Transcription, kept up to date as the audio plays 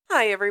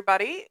Hi,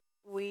 everybody.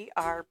 We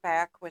are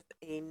back with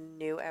a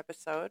new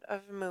episode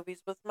of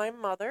Movies with My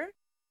Mother.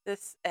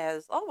 This,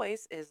 as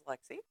always, is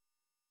Lexi.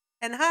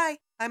 And hi,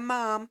 I'm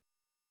Mom.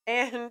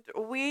 And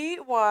we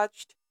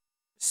watched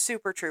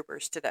Super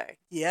Troopers today.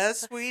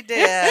 Yes, we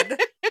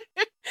did.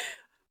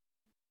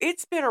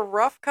 It's been a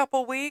rough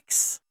couple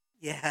weeks,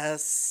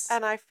 Yes.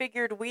 and I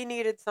figured we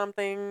needed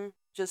something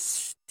just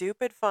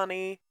stupid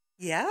funny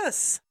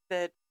Yes.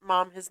 that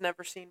Mom has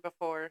never seen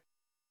before.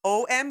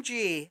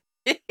 OMG.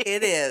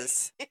 It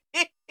is.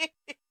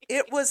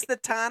 It was the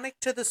tonic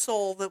to the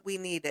soul that we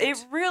needed.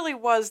 It really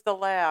was the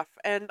laugh.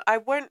 And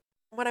when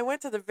I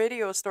went to the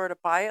video store to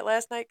buy it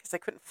last night because I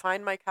couldn't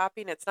find my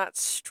copy and it's not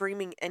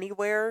streaming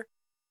anywhere.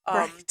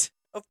 Right.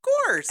 Of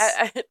course.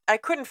 I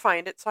couldn't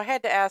find it, so I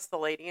had to ask the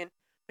lady. And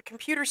the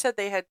computer said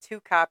they had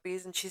 2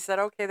 copies, and she said,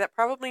 okay, that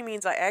probably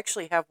means I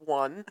actually have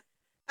one.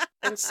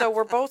 And so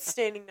we're both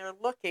standing there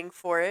looking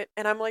for it.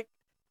 And I'm like,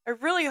 I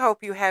really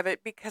hope you have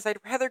it because I'd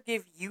rather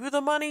give you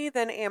the money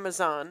than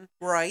Amazon.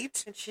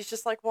 Right. And she's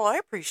just like, well, I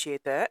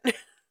appreciate that.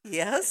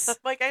 Yes. I'm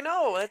like, I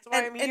know. That's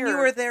why I'm here. And you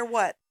were there,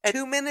 what,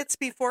 2 minutes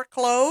before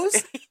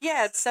close?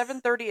 Yeah, it's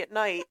 7:30 at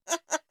night.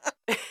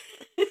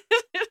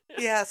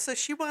 Yeah, so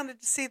she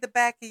wanted to see the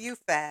back of you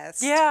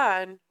fast.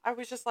 Yeah, and I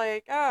was just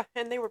like,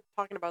 and they were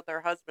talking about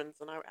their husbands,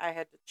 and I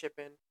had to chip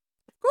in.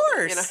 Of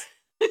course.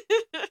 You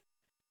know,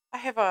 I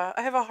have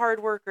a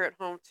hard worker at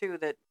home too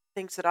that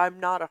thinks that I'm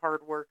not a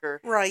hard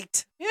worker.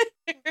 Right.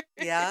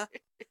 Yeah.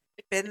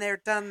 Been there,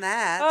 done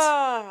that.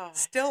 Oh,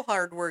 Still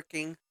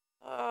hardworking.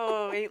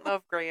 oh, ain't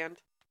love grand.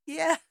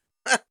 Yeah.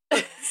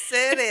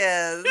 It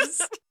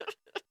is.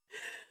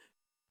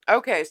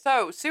 Okay,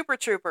 so Super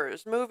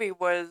Troopers movie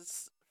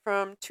was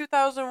from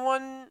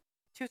 2001,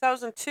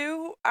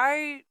 2002.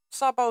 I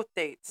saw both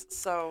dates,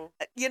 so.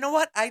 You know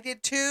what? I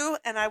did too,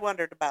 and I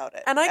wondered about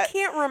it. And I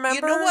can't remember.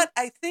 You know what?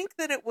 I think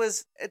that it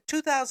was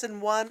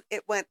 2001.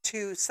 It went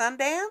to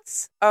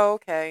Sundance. Oh,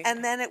 okay.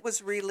 And then it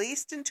was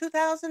released in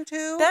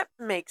 2002. That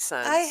makes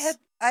sense.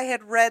 I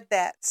had read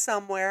that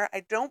somewhere.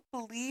 I don't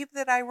believe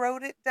that I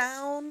wrote it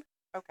down.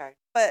 Okay.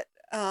 But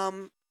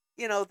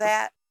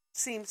that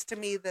seems to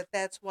me that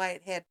that's why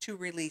it had 2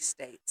 release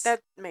dates.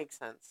 That makes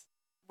sense.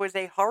 Was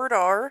a hard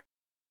R.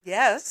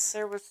 Yes.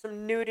 There was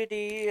some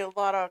nudity, a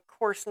lot of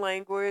coarse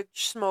language,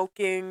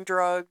 smoking,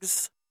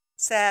 drugs,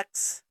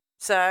 Sex,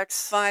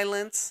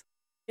 violence.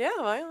 Yeah,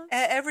 violence.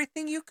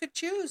 Everything you could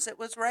choose. It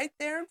was right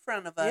there in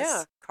front of us.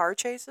 Yeah, car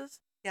chases.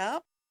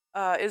 Yep.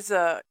 Is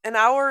an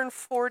hour and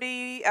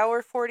 40,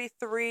 hour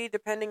 43,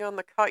 depending on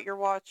the cut you're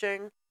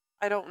watching.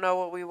 I don't know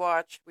what we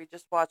watched. We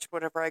just watched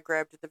whatever I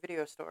grabbed at the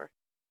video store.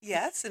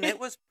 Yes, and it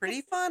was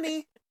pretty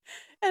funny.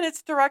 And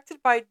it's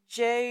directed by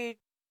Jay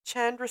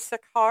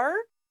Chandrasekhar.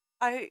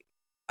 I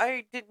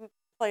didn't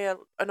play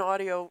an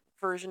audio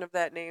version of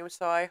that name,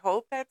 so I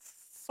hope that's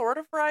sort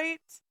of right.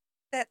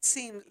 That's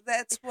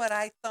what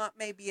I thought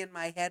maybe in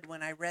my head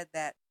when I read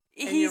that.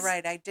 And you're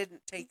right, I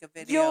didn't take a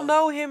video. You'll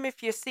know him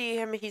if you see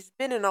him. He's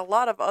been in a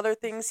lot of other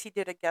things. He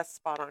did a guest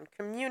spot on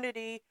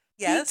Community.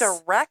 Yes. He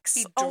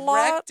directed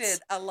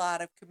a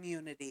lot of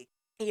Community.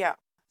 Yeah.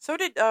 So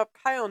did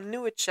Kyle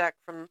Newacek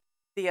from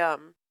the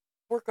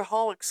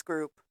Workaholics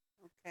group.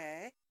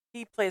 Okay.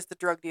 He plays the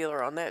drug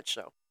dealer on that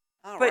show.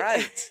 All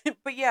right.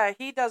 But yeah,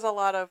 he does a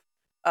lot of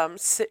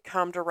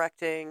sitcom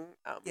directing.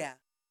 Yeah.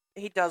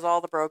 He does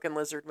all the Broken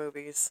Lizard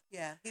movies.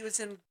 Yeah. He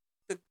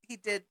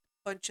did a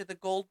bunch of the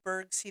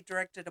Goldbergs. He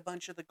directed a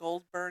bunch of the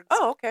Goldbergs.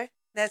 Oh, okay.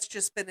 That's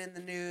just been in the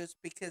news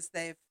because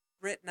they've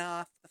written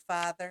off the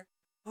father.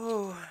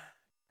 Ooh.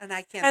 And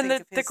I can't think of his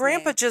name. And the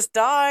grandpa just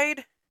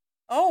died.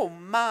 Oh,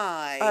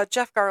 my.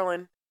 Jeff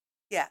Garlin.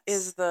 Yes.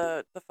 Is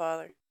the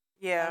father.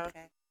 Yeah.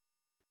 Okay.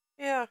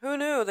 Yeah, who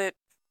knew that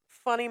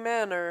funny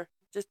men are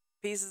just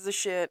pieces of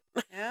shit.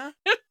 Yeah.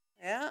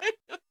 Yeah.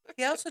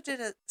 He also did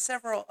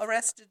several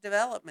Arrested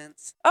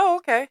Developments. Oh,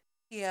 okay.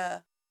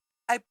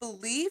 I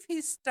believe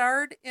he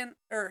starred in,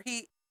 or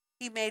he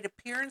made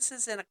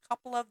appearances in a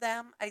couple of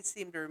them. I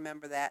seem to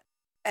remember that.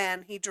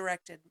 And he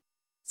directed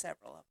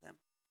several of them.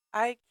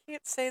 I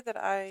can't say that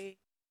I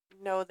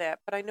know that,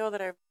 but I know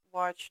that I've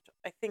watched,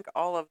 I think,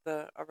 all of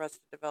the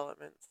Arrested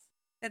Developments.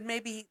 And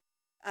maybe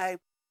I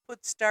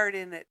put start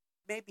in it.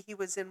 Maybe he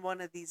was in one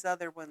of these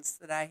other ones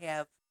that I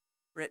have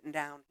written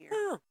down here.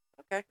 Oh,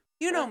 okay.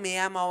 You know me,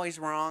 I'm always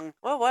wrong.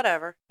 Well,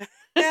 whatever.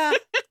 Yeah.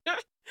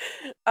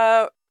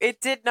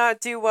 It did not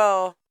do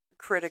well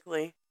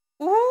critically.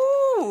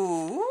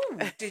 Ooh.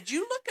 Did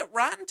you look at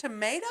Rotten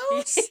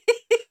Tomatoes?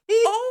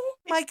 Oh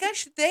my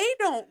gosh, they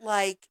don't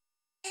like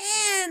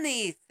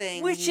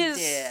anything Which he is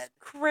did.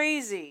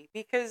 Crazy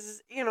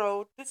because,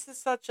 this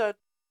is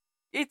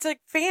it's a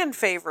fan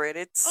favorite.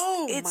 It's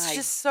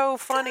just so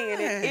funny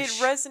and it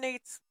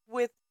resonates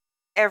with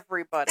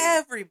everybody.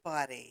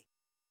 Everybody.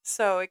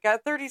 So it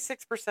got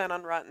 36%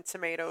 on Rotten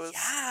Tomatoes.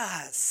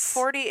 Yes.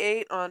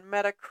 48 on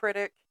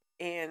Metacritic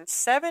and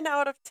 7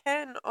 out of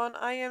 10 on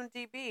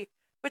IMDb,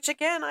 which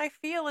again I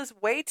feel is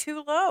way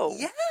too low.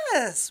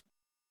 Yes.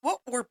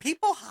 What, were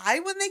people high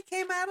when they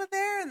came out of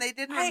there and they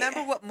didn't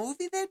remember what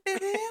movie they'd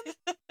been in?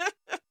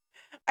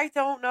 I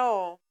don't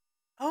know.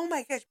 Oh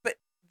my gosh! But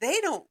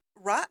they don't.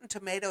 Rotten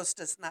Tomatoes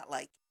does not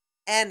like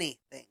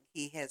anything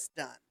he has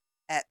done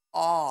at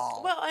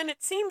all. Well, and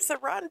it seems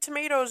that Rotten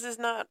Tomatoes is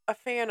not a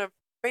fan of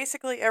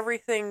basically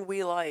everything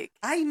we like.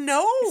 I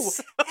know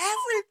So-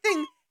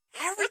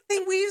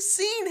 everything we've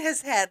seen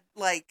has had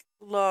like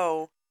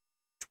Low.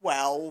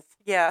 12,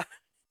 Yeah.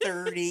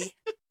 30.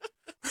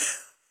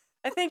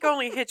 I think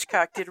only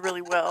Hitchcock did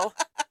really well.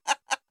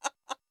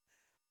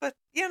 But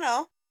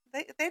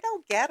they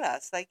don't get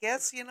us. I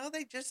guess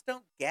they just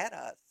don't get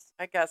us.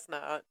 I guess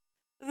not.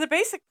 The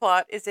basic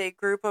plot is a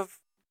group of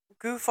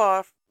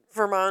goof-off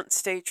Vermont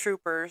state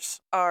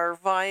troopers are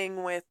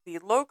vying with the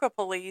local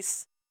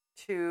police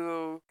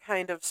to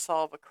kind of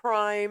solve a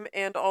crime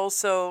and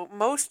also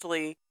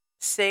mostly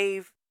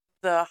save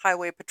the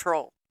highway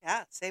patrol.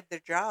 Yeah, save their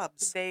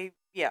jobs.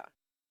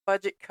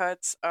 Budget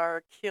cuts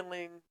are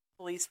killing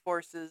police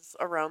forces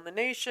around the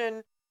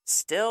nation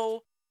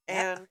still,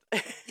 Yeah.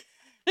 and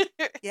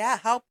Yeah,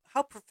 how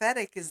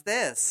prophetic is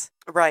this?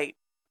 right.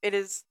 It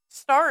is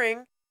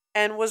starring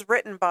and was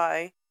written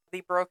by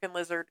the Broken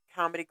Lizard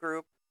comedy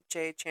group,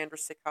 Jay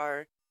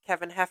Chandrasekhar,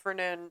 Kevin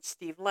Heffernan,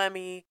 Steve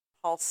Lemmy,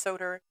 Paul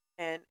Soter,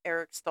 and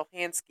Eric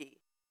Stolhansky.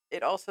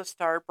 It also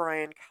starred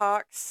Brian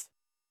Cox,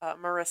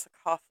 Marissa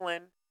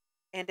Coughlan,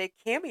 and a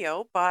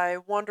cameo by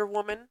Wonder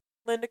Woman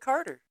Linda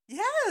Carter.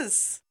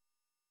 Yes.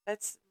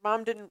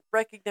 Mom didn't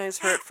recognize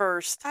her at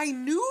first. I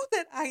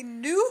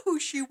knew who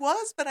she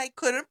was, but I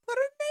couldn't put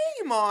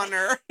a name on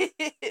her.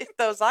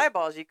 Those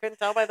eyeballs, you couldn't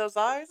tell by those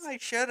eyes? I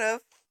should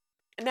have.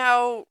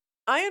 Now,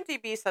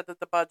 IMDb said that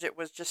the budget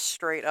was just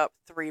straight up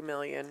 $3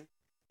 million.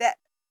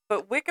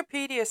 But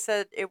Wikipedia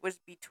said it was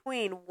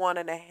between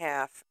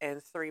 $1.5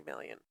 and $3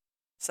 million.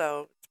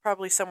 So it's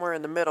probably somewhere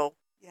in the middle.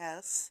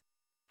 Yes.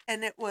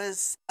 And it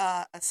was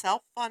a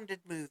self-funded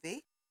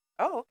movie.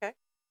 Oh, okay.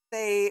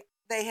 They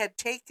had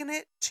taken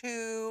it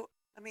to,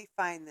 let me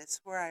find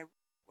this where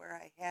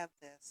I have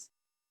this.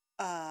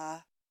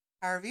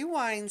 Harvey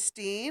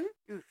Weinstein,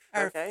 Oof,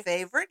 our okay.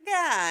 favorite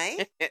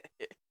guy.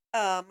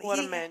 What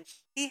a mensch.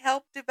 He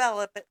helped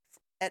develop it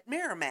at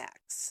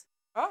Miramax.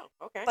 Oh,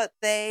 okay. But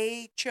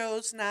they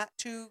chose not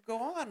to go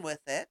on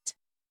with it.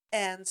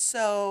 And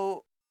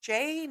so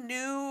Jay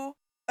knew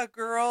a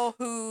girl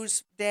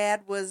whose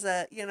dad was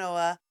a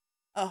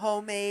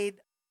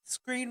homemade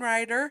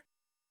screenwriter.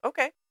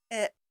 Okay.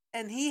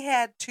 And he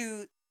had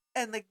to,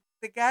 and the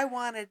guy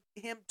wanted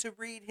him to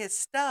read his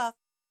stuff,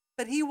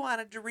 but he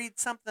wanted to read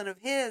something of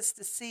his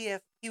to see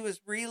if he was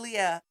really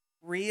a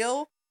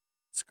real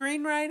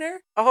screenwriter.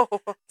 Oh,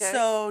 okay.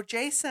 So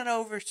Jay sent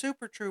over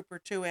Super Trooper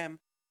to him,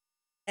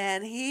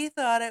 and he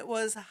thought it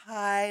was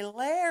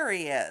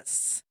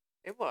hilarious.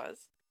 It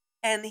was.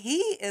 And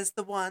he is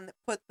the one that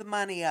put the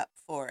money up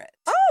for it.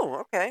 Oh,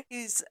 okay.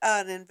 He's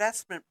an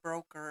investment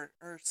broker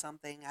or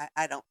something.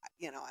 I don't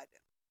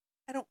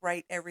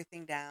write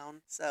everything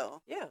down.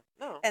 So Yeah,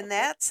 no. and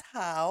that's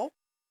how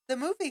the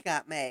movie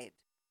got made.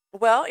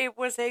 Well, it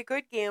was a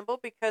good gamble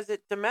because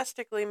it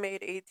domestically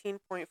made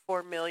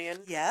 $18.4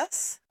 million.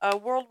 Yes.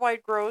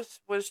 Worldwide gross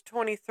was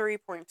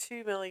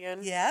 $23.2 million.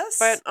 Yes.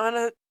 But on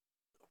a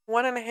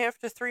 $1.5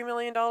 to $3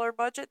 million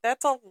budget,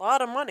 that's a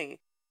lot of money.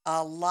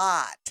 A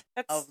lot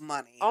That's of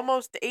money.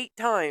 Almost 8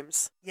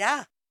 times.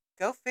 Yeah.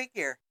 Go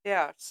figure.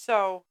 Yeah,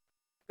 so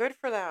good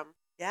for them.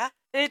 Yeah.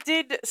 It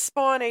did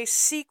spawn a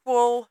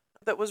sequel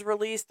that was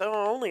released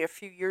only a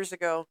few years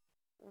ago.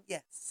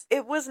 Yes.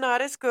 It was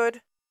not as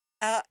good.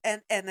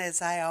 And as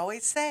I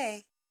always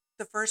say,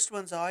 the first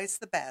one's always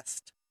the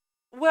best.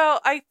 Well,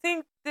 I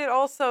think that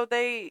also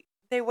they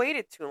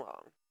waited too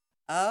long.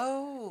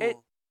 Oh.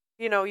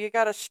 You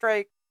got to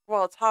strike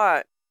while it's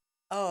hot.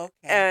 Oh, okay.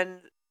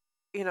 And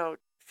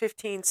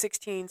 15,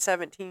 16,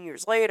 17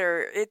 years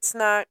later, it's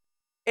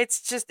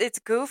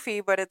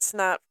goofy, but it's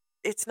not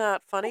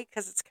funny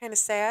because it's kind of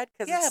sad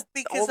because it's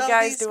the old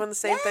guys doing the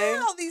same thing.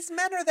 All these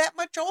men are that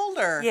much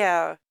older.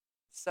 Yeah.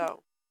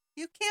 So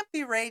you can't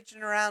be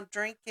raging around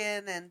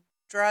drinking and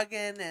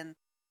drugging and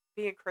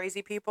being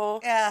crazy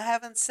people. Yeah,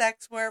 having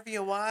sex wherever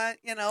you want,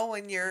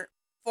 when you're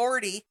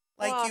 40,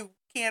 like Well, you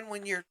can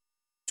when you're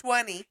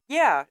 20.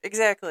 Yeah,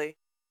 exactly.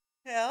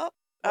 Yep.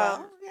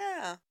 Well,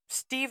 yeah.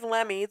 Steve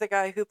Lemmy, the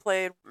guy who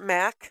played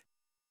Mac,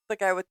 the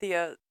guy with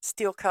the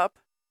steel cup,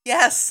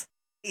 Yes.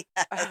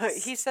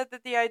 Yes. he said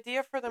that the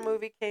idea for the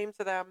movie came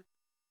to them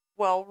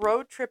while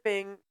road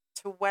tripping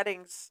to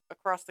weddings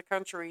across the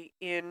country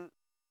in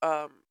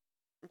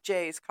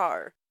Jay's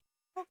car.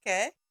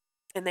 Okay.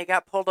 And they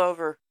got pulled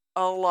over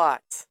a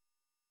lot.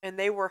 And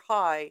they were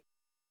high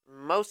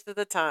most of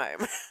the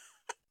time.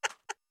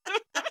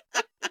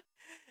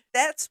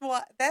 That's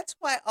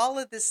why all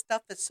of this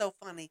stuff is so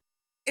funny.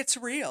 It's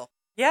real.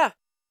 Yeah.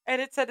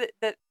 And it said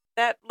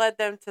that led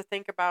them to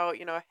think about,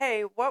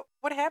 hey, what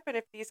would happen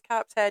if these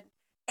cops had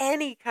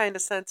any kind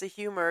of sense of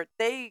humor?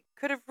 They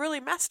could have really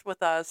messed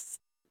with us.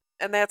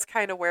 And that's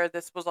kind of where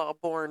this was all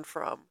born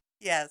from.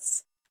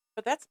 Yes.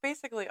 But that's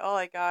basically all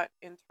I got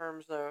in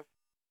terms of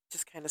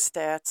just kind of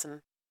stats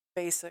and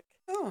basic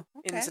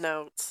ins and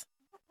outs.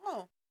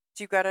 Oh.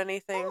 Do you got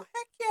anything? Oh,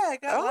 heck yeah. I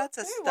got lots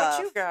of hey, stuff.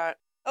 What you got?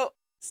 Oh,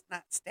 It's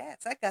not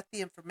stats. I got the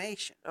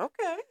information.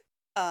 Okay.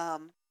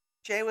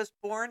 Jay was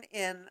born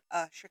in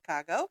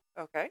Chicago.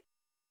 Okay.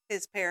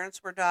 His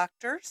parents were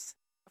doctors.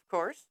 Of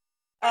course.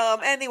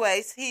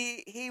 Anyways,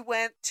 he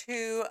went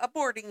to a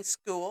boarding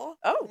school,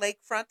 Oh.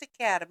 Lakefront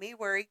Academy,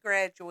 where he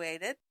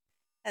graduated,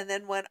 and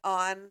then went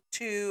on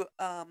to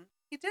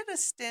he did a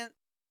stint.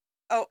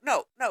 Oh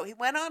no, he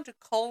went on to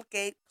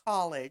Colgate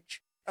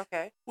College,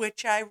 Okay.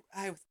 which I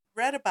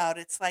read about.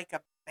 It's like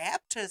a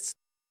Baptist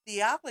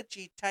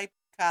theology type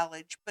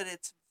college, but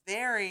it's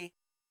very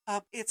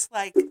it's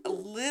like a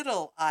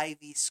little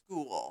Ivy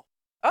school.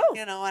 Oh.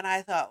 And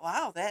I thought,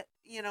 wow, that,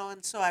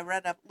 and so I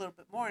read up a little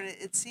bit more, and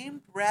it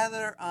seemed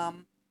rather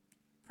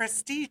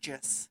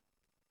prestigious.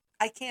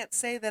 I can't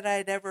say that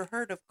I'd ever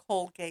heard of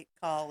Colgate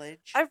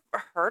College. I've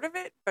heard of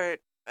it, but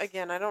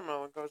again, I don't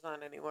know what goes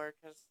on anywhere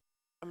because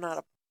I'm not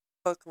a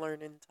book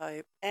learning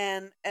type.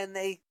 And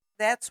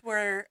that's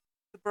where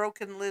the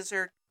Broken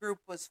Lizard group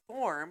was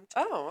formed.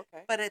 Oh,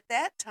 okay. But at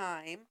that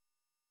time,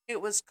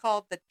 it was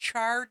called the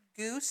Charred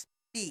Goose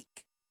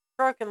Beak.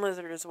 Broken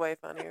Lizard is way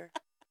funnier.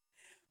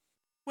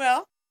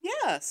 Well,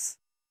 yes.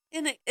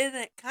 And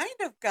it kind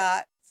of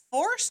got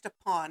forced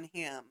upon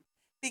him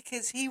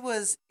because he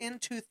was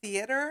into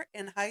theater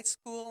in high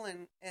school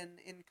and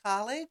in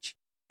college.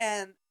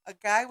 And a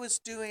guy was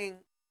doing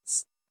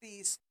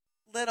these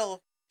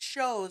little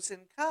shows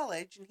in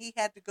college, and he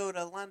had to go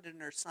to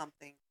London or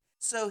something.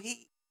 So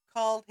he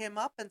called him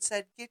up and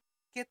said,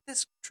 get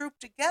this troupe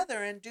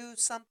together and do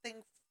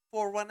something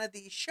for one of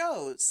these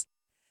shows.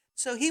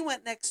 So he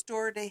went next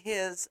door to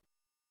his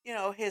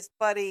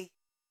buddy.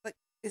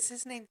 Is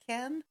his name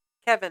Ken?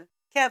 Kevin.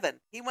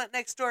 He went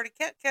next door to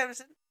Ken. Kevin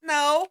said,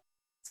 no.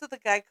 So the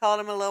guy called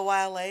him a little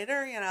while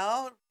later,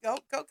 go,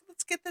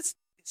 let's get this.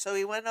 So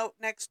he went out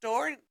next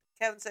door, and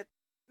Kevin said,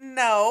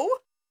 no.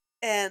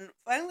 And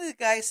finally the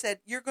guy said,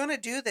 you're going to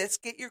do this.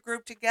 Get your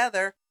group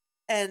together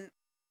and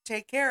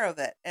take care of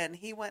it. And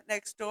he went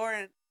next door,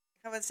 and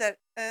Kevin said,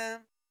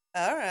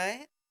 all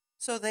right.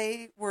 So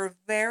they were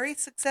very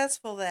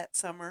successful that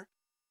summer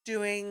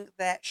doing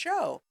that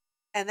show.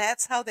 And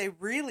that's how they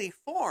really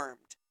formed.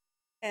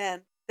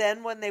 And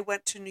then when they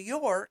went to New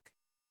York,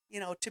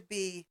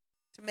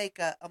 to make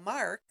a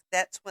mark,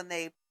 that's when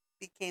they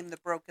became the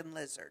Broken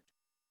Lizard.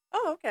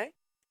 Oh, okay.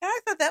 And I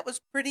thought that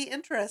was pretty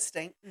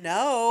interesting.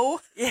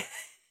 No. Yeah.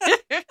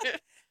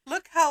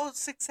 Look how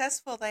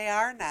successful they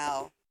are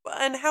now.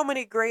 And how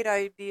many great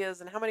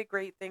ideas and how many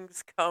great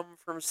things come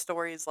from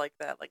stories like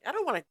that. Like, I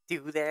don't want to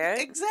do that.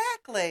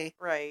 Exactly.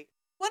 Right.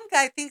 One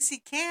guy thinks he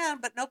can,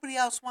 but nobody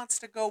else wants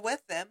to go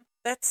with him.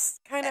 That's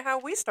kind of how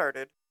we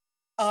started.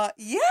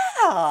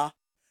 Yeah.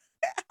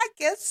 I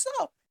guess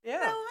so. Yeah.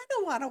 No, I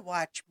don't want to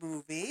watch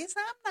movies.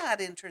 I'm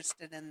not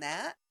interested in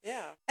that.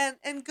 Yeah.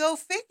 And go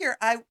figure.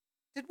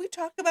 Did we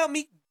talk about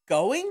me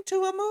going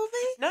to a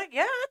movie? Not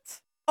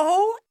yet.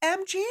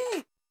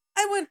 OMG.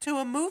 I went to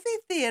a movie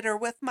theater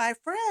with my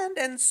friend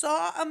and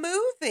saw a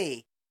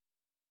movie.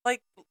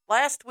 Like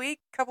last week,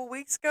 couple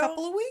weeks ago?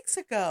 Couple of weeks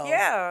ago.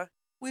 Yeah.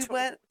 We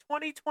went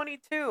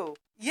 2022.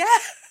 Yeah.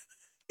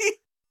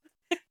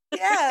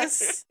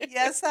 Yes.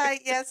 Yes,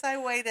 I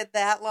waited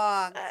that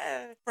long.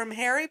 From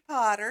Harry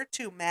Potter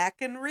to Mac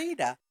and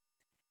Rita.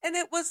 And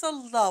it was a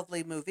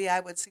lovely movie. I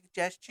would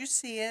suggest you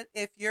see it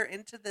if you're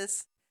into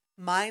this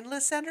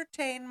mindless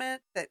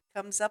entertainment that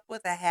comes up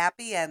with a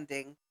happy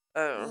ending.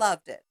 Oh.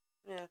 Loved it.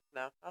 Yeah,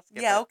 no, I'll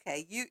skip Yeah, it.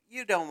 okay.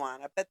 You don't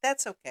want it, but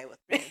that's okay with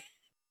me.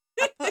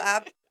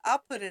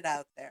 I'll put it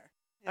out there.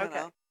 You Okay.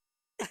 know.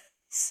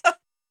 So,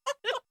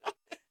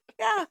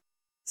 yeah.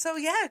 So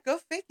yeah, go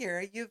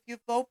figure. You've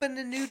opened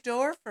a new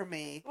door for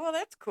me. Well,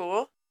 that's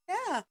cool.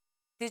 Yeah.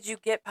 Did you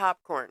get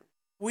popcorn?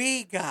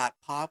 We got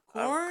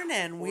popcorn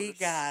and we course.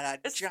 got a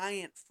It's-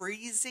 giant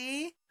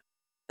freezy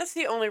That's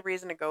the only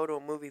reason to go to a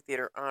movie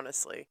theater,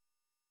 honestly.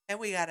 and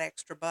we got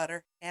extra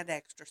butter and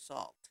extra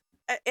salt.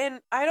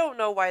 And I don't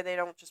know why they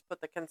don't just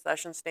put the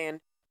concession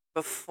stand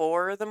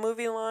before the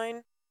movie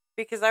line,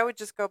 because I would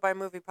just go buy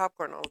movie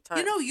popcorn all the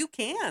time. You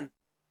can.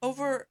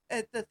 Over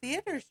at the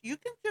theaters, you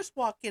can just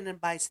walk in and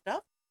buy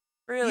stuff.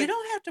 Really? You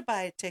don't have to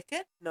buy a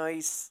ticket.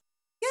 Nice.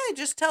 Yeah,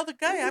 just tell the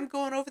guy I'm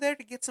going over there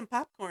to get some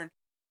popcorn.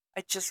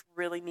 I just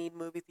really need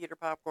movie theater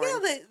popcorn.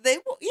 Yeah, they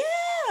will.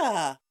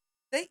 Yeah,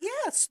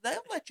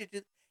 they'll let you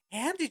do.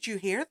 And did you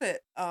hear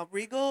that our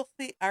Regal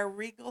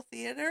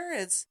Theater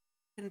is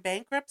in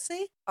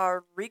bankruptcy?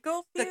 Our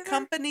Regal Theater? The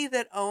company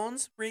that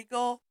owns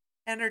Regal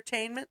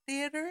Entertainment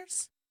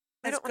Theaters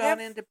We has don't gone have-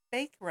 into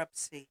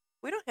bankruptcy.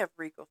 We don't have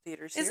Regal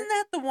theaters here. Isn't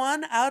that the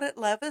one out at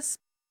Levis?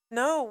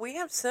 No, we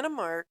have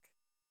Cinemark.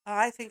 Oh,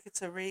 I think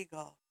it's a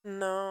Regal.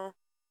 No,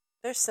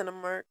 they're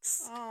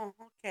Cinemarks. Oh,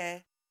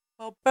 okay.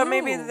 Well, But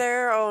maybe boo.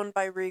 they're owned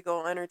by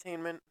Regal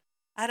Entertainment.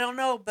 I don't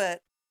know,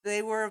 but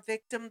they were a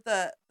victim.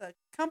 The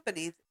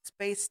company that's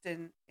based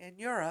in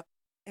Europe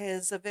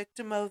is a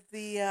victim of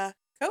the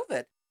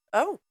COVID.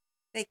 Oh,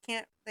 They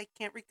can't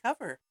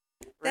recover.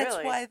 really? That's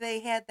why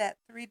they had that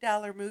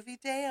 $3 movie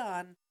day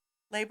on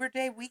Labor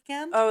Day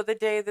weekend. Oh, the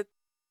day that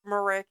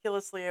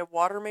miraculously a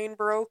water main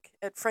broke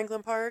at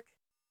Franklin Park?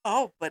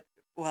 Oh, but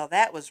Well,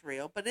 that was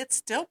real, but it's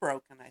still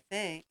broken, I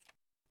think.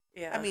 I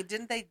Yeah. mean,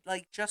 didn't they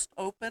like just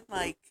open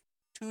like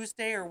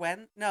Tuesday or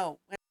when? No.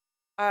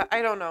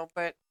 I don't know,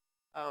 but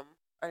um,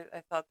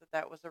 I thought that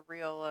that was a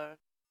real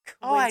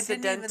Oh,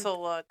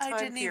 coincidental I time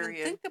didn't even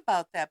period. think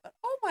about that. But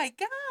oh my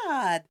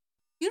God,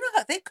 you know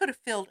how they could have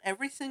filled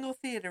every single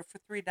theater for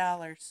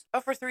 $3. Oh,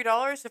 for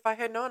 $3, if I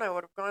had known, I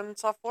would have gone and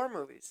saw 4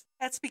 movies.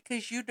 That's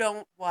because you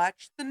don't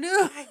watch the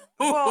news.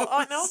 Well,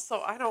 and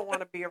also I don't want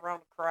to be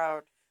around a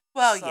crowd.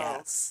 Well, So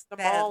yes, the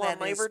mall on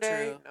that is Labor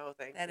Day, true. no,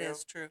 thank That you.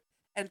 is true.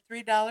 And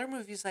 $3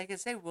 movies, like I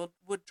say,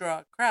 would draw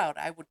a crowd.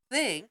 I would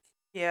think.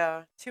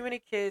 Yeah, too many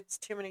kids,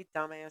 too many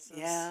dumbasses.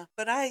 Yeah,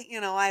 but I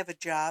have a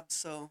job,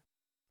 so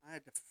I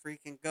had to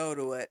freaking go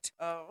to it.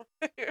 Oh,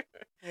 I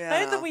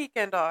had the Yeah,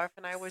 weekend off,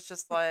 and I was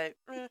just like,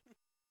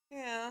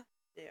 yeah.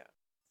 yeah.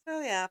 So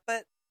yeah,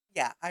 but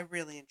yeah, I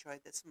really enjoyed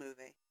this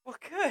movie. Well,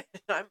 good.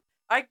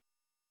 I.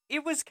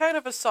 It was kind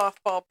of a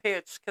softball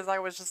pitch because I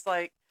was just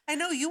like, I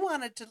know you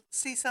wanted to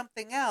see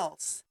something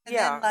else, and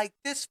then yeah, like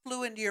this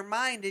flew into your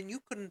mind, and you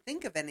couldn't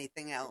think of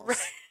anything right. else.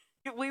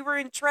 We were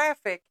in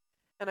traffic,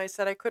 and I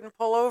said I couldn't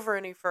pull over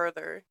any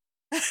further.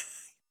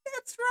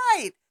 That's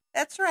right.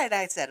 That's right.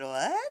 I said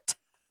what?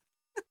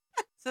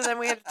 So then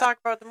we had to talk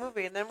about the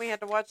movie, and then we had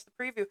to watch the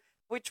preview,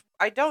 which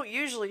I don't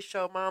usually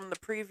show Mom the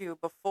preview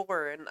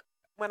before, and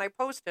when I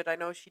post it, I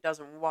know she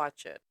doesn't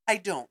watch it. I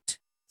don't.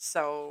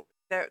 So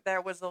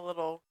that was a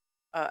little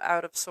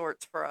out of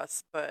sorts for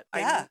us, but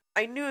Yeah.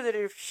 I knew that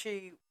if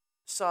she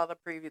saw the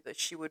preview, that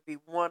she would be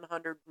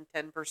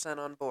 110%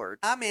 on board.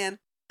 I'm in.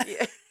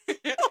 Yeah.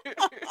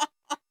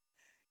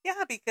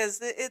 Yeah, because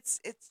it's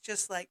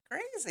just like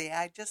crazy.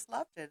 I just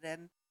loved it,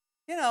 and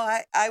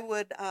I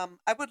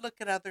would look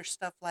at other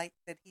stuff like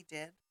that he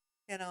did,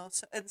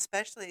 so, and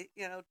especially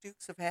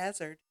Dukes of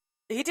Hazzard.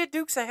 He did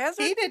Dukes of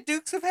Hazzard. He did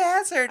Dukes of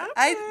Hazzard. Okay.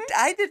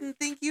 I didn't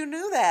think you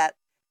knew that.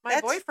 My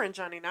boyfriend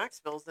Johnny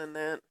Knoxville's in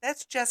that.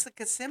 That's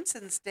Jessica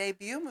Simpson's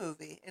debut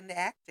movie in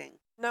acting.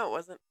 No, it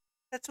wasn't.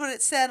 That's what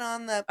it said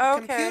on the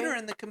computer,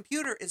 and the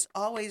computer is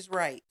always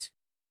right.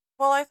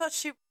 Well, I thought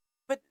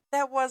but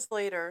that was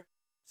later.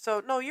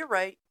 So no, you're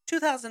right.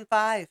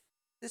 2005.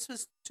 This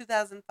was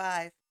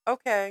 2005.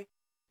 Okay,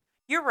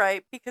 you're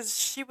right because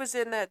she was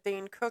in that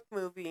Dane Cook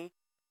movie,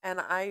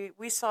 and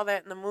we saw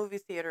that in the movie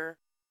theater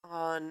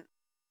on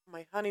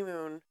my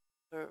honeymoon.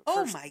 The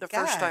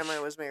first time I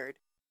was married.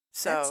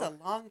 So that's a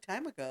long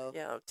time ago.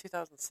 Yeah,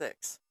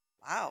 2006.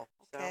 Wow.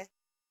 So, Okay.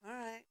 All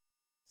right.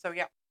 So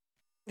yeah.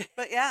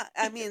 But yeah,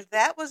 I mean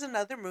that was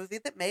another movie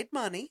that made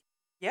money.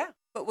 Yeah.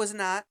 But was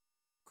not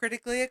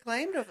critically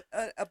acclaimed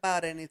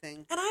about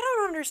anything. And I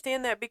don't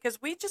understand that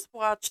because we just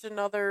watched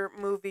another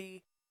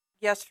movie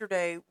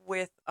yesterday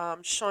with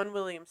Sean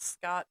William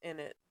Scott in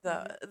it,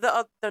 the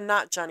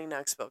not Johnny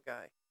Knoxville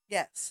guy.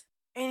 Yes.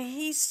 And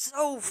he's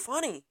so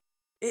funny.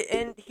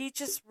 And he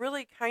just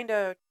really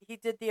he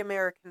did the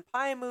American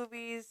Pie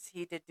movies,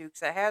 he did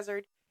Dukes of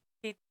Hazzard,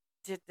 he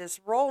did this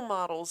Role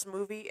Models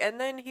movie, and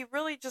then he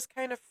really just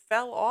kind of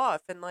fell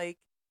off. And like,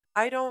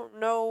 I don't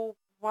know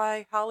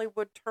why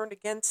Hollywood turned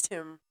against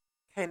him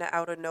kind of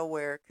out of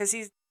nowhere, because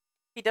he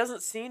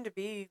doesn't seem to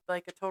be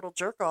like a total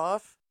jerk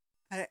off.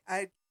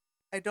 I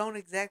don't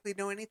exactly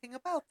know anything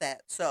about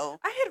that. So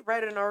I had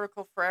read an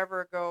article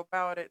forever ago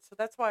about it, so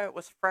that's why it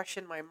was fresh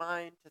in my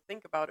mind to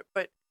think about it.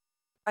 But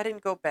I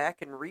didn't go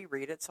back and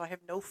reread it, so I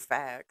have no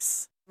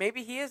facts.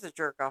 Maybe he is a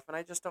jerk off, and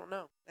I just don't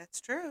know. That's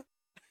true.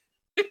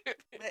 But,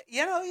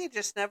 you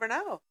just never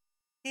know.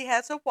 He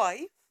has a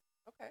wife.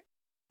 Okay.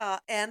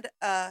 And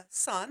a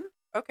son.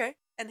 Okay.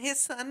 And his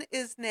son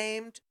is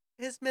named.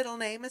 His middle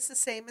name is the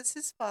same as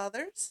his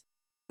father's,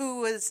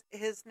 who was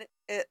his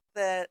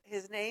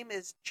name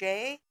is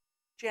Jay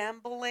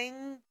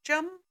Jamblingum.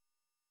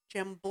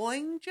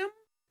 Jamblingum. Do you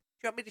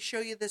want me to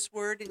show you this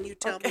word and you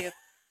tell me if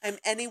I'm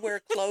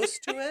anywhere close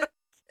to it?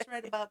 It's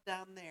right about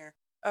down there.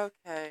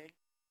 Okay.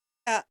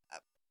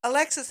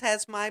 Alexis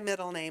has my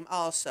middle name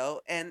also,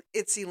 and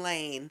it's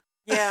Elaine.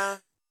 Yeah.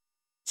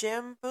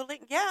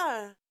 Jambalingham.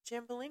 Yeah.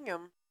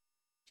 Jambalingham.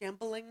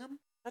 Jambalingham?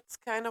 That's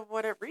kind of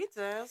what it reads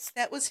as.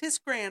 That was his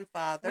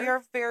grandfather. We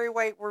are very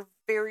white. We're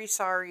very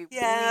sorry.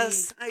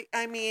 Yes.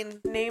 I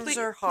mean, names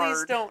are hard.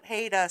 Please don't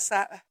hate us.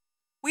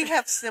 We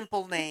have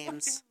simple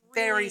names.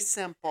 Very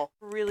simple.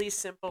 Really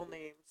simple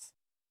names.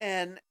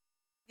 And,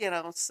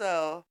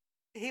 so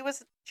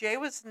Jay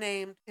was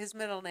named his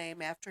middle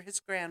name after his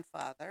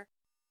grandfather,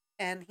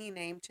 and he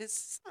named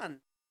his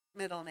son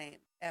middle name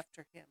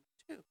after him,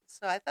 too.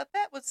 So I thought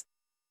that was,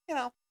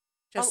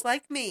 just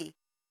like me.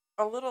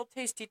 A little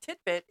tasty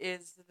tidbit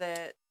is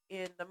that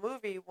in the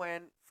movie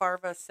when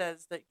Farva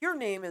says that your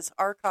name is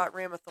Arcot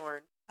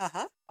Ramathorn,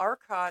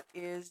 Arcot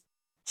is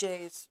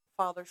Jay's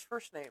father's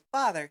first name.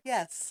 Father,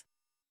 yes.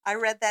 I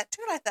read that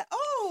too, and I thought,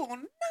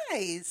 oh,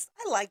 nice.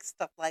 I like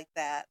stuff like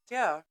that.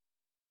 Yeah.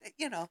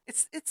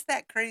 It's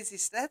that crazy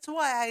stuff. That's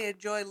why I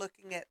enjoy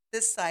looking at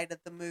this side of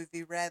the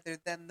movie rather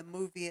than the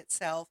movie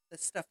itself, the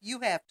stuff you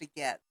have to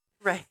get.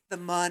 Right. The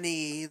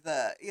money,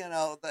 the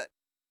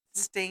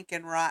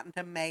stinking rotten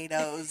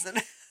tomatoes,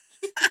 and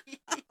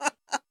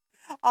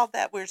all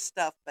that weird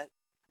stuff. But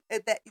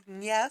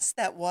Yes,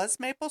 that was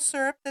maple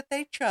syrup that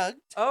they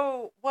chugged.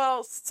 Oh,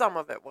 well, some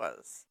of it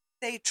was.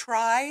 They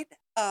tried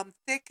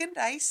thickened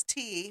iced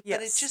tea,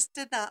 but it Yes. just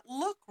did not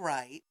look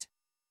right.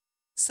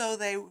 So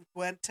they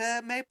went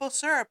to maple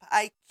syrup.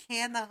 I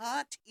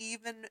cannot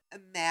even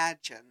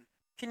imagine.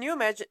 Can you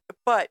imagine?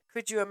 But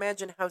could you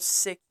imagine how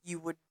sick you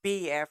would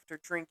be after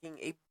drinking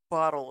a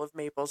bottle of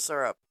maple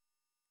syrup?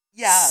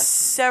 Yes.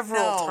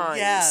 Several No, times.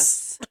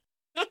 yes.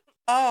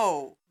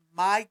 Oh,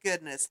 my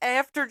goodness.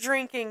 After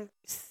drinking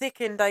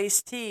thickened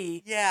iced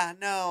tea. Yeah,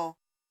 no.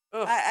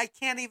 Ugh. I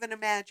can't even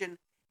imagine.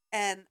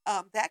 And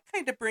that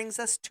kind of brings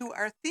us to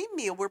our theme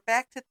meal. We're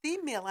back to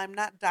theme meal. I'm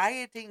not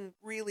dieting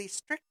really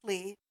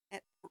strictly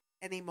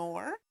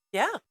anymore.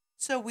 Yeah.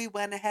 So we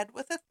went ahead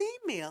with a theme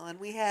meal, and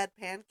we had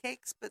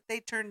pancakes, but they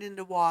turned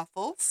into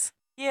waffles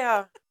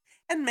Yeah.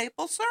 and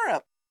maple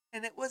syrup.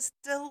 And it was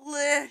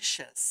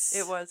delicious.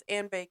 It was.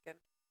 And bacon.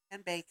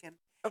 And bacon.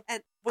 Oh,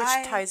 And Which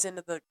I- ties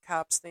into the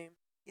cops theme.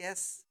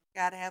 Yes,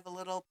 got to have a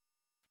little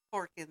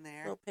pork in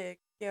there. Little pig.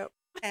 Yep.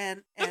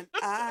 And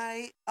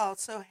I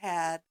also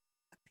had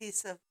a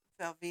piece of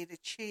Velveeta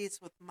cheese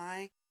with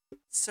my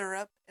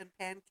syrup and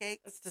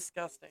pancakes. It's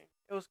disgusting.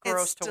 It was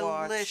gross It's to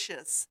watch.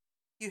 delicious.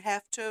 You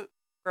have to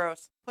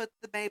Gross. put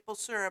the maple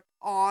syrup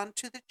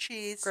onto the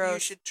cheese. You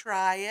Gross. should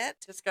try it.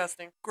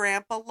 Disgusting.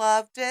 Grandpa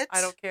loved it. I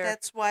don't care.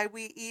 That's why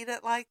we eat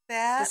it like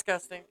that.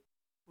 Disgusting.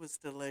 It was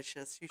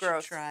delicious. You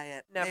Gross. should try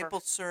it. Never. Maple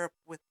syrup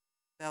with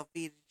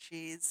Velveeta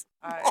cheese.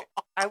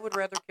 I would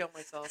rather kill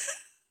myself.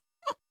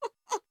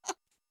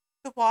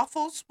 The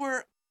waffles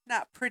were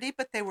not pretty,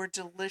 but they were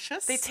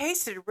delicious. They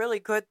tasted really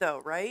good though,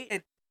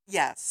 right?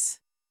 Yes.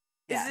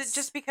 Is it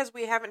just because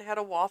we haven't had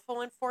a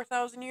waffle in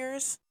 4,000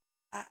 years?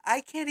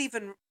 I can't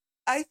even.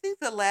 I think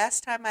the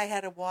last time I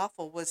had a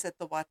waffle was at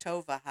the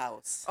Watova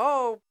house.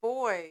 Oh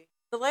boy.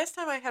 The last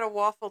time I had a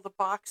waffle, the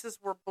boxes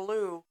were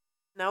blue.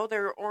 Now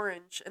they're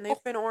orange, and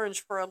they've been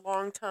orange for a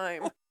long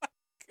time.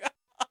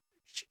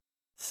 Gosh.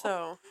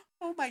 So,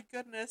 Oh my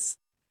goodness.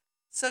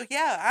 So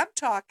yeah, I'm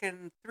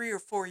talking 3 or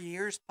 4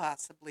 years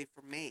possibly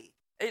for me.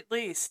 at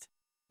least.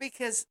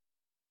 Because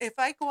if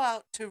I go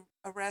out to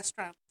a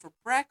restaurant for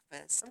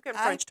breakfast, I'm getting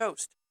French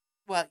toast.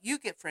 Well, you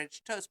get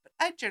French toast, but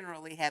I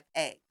generally have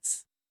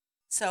eggs.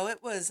 So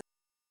it was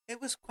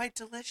quite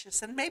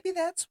delicious. And maybe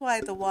that's why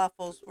the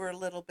waffles were a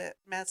little bit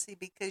messy,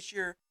 because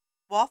your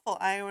waffle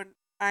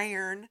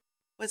iron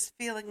was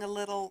feeling a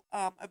little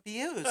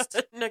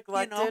abused.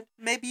 Neglected.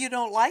 Maybe you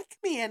don't like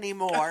me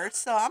anymore,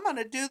 so I'm going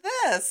to do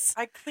this.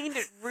 I cleaned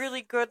it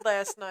really good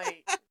last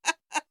night.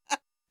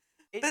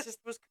 It But- just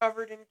was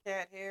covered in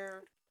cat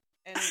hair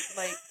and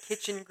like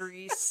kitchen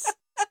grease.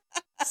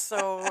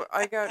 So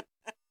I got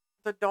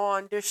the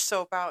Dawn dish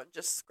soap out and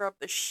just scrubbed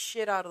the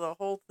shit out of the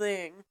whole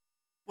thing.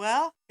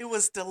 Well, it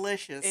was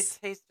delicious. It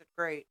tasted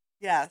great.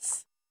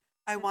 Yes.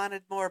 I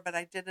wanted more, but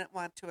I didn't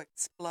want to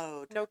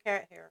explode. No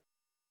cat hair.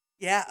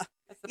 Yeah.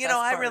 That's the You best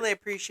know, I part. really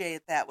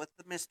appreciate that with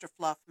the Mr.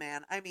 Fluff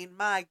Man. I mean,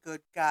 my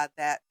good God,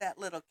 that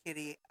little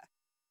kitty.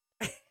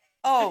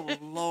 Oh,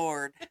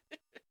 Lord.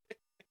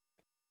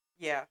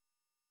 Yeah,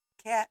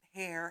 Cat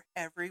hair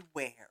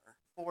everywhere.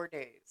 4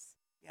 days.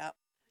 Yep.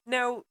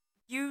 Now,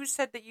 you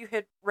said that you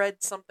had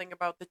read something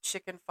about the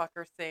chicken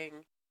fucker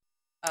thing.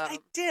 I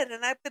did,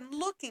 and I've been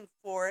looking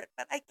for it,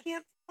 but I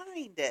can't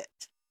find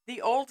it.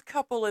 The old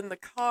couple in the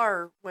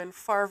car when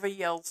Farva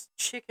yells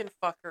chicken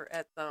fucker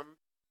at them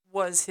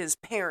was his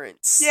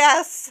parents.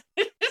 Yes.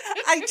 Maybe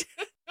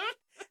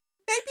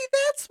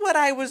that's what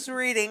I was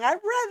reading. I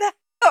read that.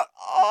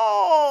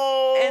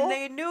 Oh. And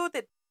they knew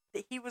that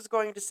he was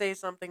going to say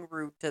something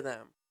rude to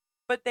them.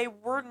 But they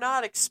were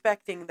not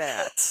expecting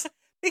that.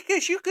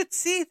 Because you could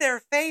see their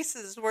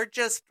faces were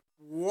just,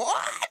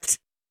 what?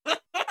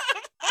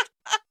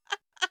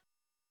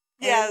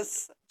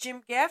 Yes.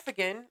 Jim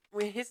Gaffigan,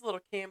 with his little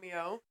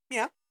cameo.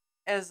 Yeah.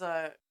 As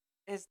the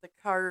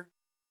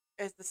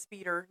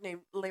speeder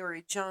named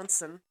Larry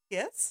Johnson.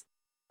 Yes.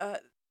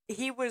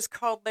 He was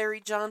called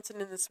Larry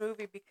Johnson in this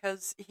movie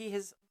because he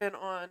has been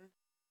on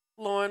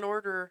Law and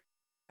Order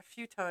a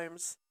few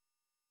times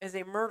as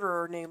a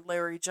murderer named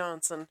Larry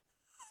Johnson.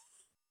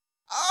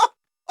 Oh.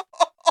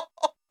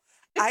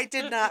 I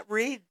did not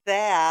read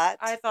that.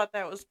 I thought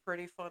that was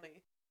pretty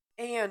funny.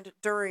 And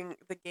during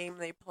the game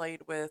they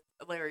played with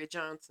Larry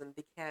Johnson,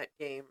 the cat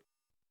game,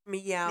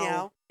 meow,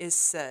 Meow. is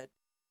said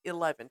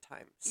 11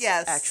 times.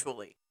 Yes.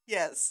 Actually.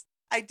 Yes.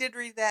 I did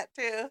read that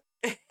too.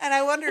 And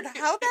I wondered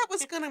how that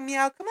was going to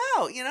meow come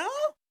out, you know?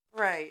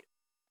 Right.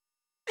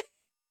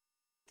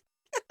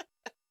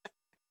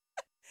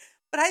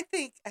 But I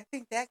think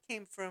that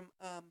came from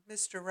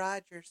Mr.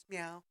 Rogers'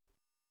 meow.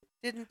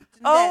 Didn't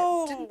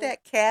that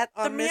cat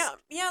The on Miss meow,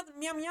 yeah, the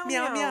meow, meow,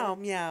 meow meow meow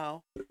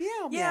meow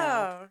meow?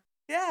 Yeah.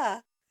 Yeah.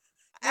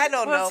 I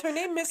don't know. Was her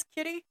name Miss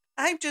Kitty?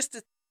 I'm just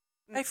a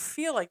I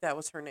feel like that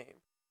was her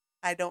name.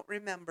 I don't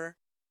remember.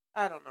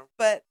 I don't know.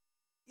 But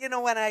you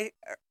know, when I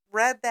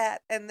read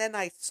that and then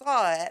I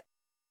saw it,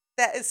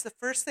 that is the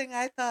first thing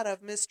I thought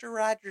of. Mr.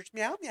 Rogers,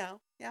 meow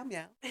meow meow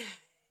meow.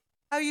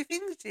 How you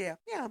feeling today?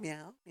 Meow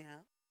meow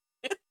meow.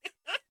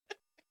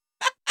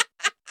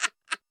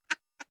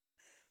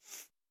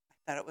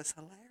 thought it was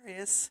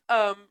hilarious.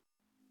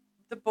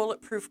 The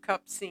bulletproof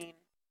cup scene.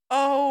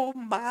 Oh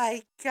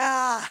my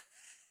God.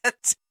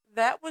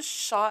 That was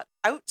shot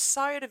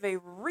outside of a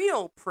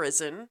real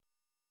prison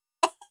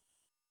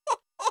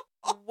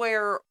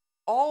where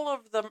all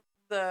of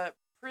the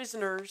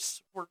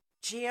prisoners were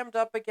jammed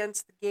up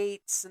against the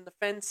gates and the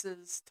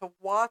fences to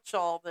watch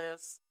all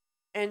this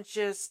and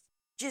just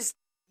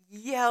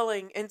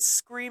yelling and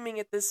screaming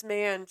at this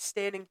man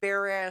standing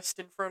bare-assed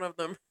in front of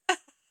them.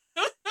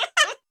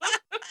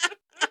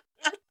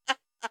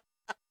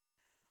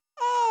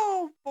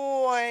 Oh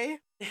boy.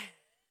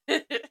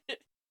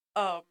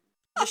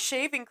 The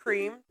shaving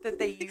cream that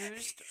they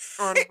used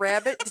on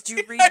Rabbit, did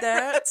you read I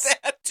that? read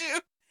that too.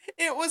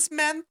 It was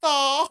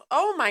menthol.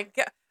 Oh my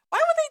God. Why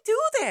would they do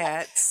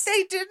that?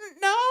 They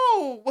didn't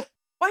know.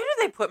 Why do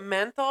they put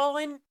menthol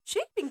in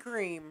shaving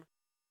cream?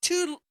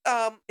 To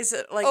Is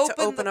it like to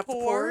open open the up the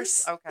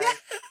pores? pores?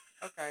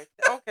 Okay.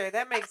 Yeah. Okay,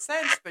 that makes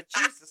sense, but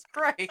Jesus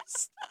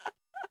Christ.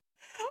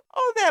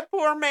 Oh, that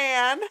poor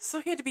man.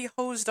 So he had to be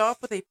hosed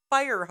off with a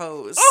fire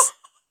hose.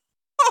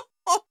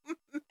 Oh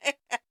man.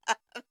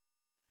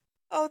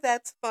 Oh,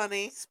 that's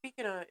funny.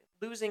 Speaking of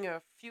losing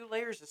a few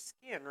layers of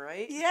skin,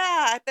 right?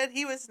 Yeah, I bet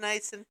he was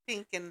nice and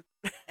pink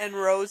and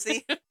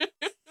rosy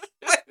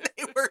when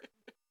they were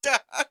done.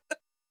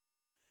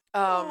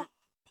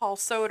 Paul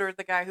Soder,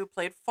 the guy who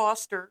played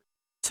Foster,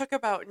 took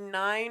about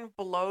 9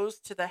 blows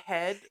to the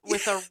head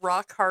with a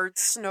rock hard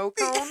snow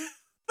cone.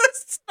 The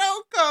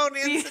snow cone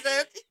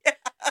incident. Yes.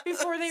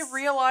 Before they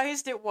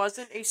realized it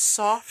wasn't a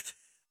soft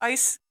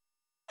ice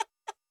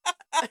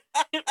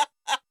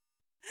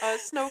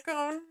snow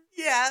cone.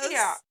 Yes.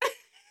 Yeah.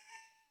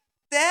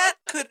 That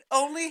could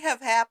only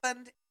have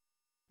happened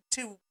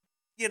to,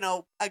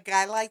 a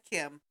guy like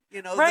him.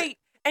 Right.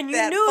 And you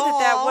that knew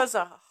that ball- was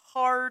a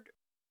hard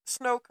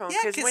snow cone. Yeah,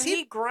 Because 'cause when he-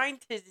 he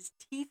grinded his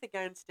teeth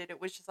against it, it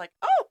was just like,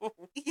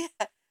 oh, Yeah.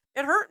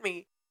 it hurt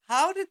me.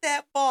 How did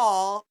that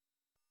ball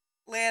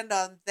land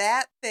on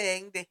that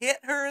thing to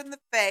hit her in the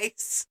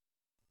face?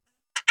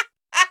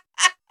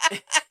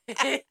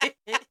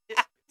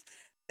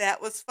 That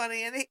was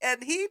funny,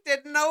 and he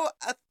didn't know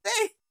a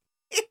thing.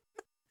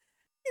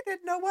 He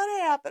didn't know what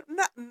happened.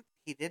 Nothing.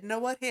 He didn't know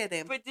what hit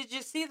him. But did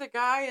you see the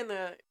guy in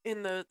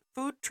the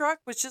food truck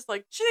was just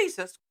like,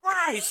 Jesus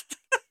Christ.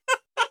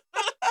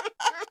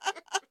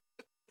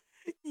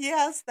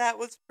 Yes, that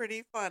was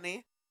pretty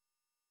funny.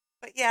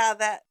 But yeah,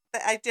 that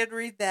I did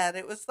read that.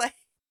 It was like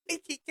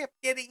he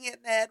kept getting hit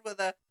in the head with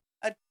a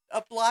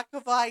block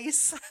of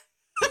ice.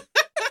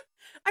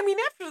 I mean,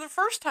 after the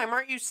first time,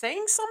 aren't you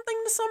saying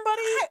something to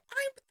somebody?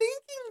 I'm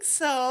thinking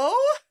so.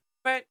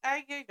 But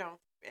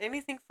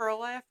anything for a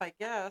laugh, I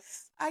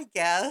guess. I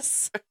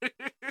guess.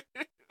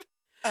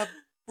 A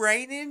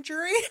brain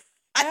injury?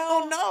 I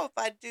don't know if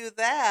I'd do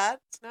that.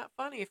 It's not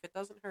funny if it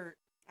doesn't hurt.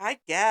 I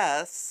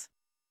guess.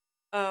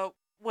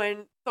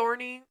 When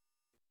Thorny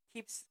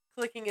keeps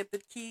clicking at the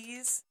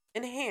keys,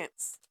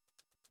 enhance.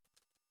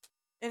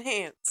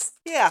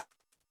 Yeah.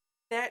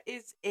 That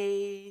is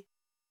an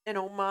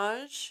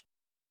homage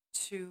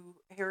to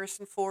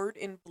Harrison Ford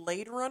in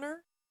Blade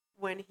Runner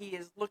when he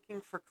is looking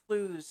for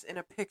clues in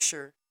a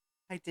picture.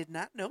 I did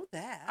not know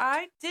that.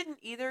 I didn't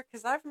either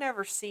because I've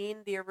never seen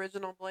the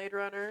original Blade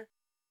Runner.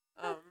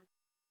 I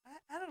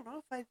don't know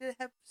if I did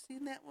have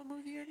seen that one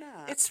movie or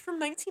not. It's from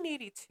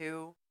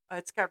 1982.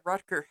 It's got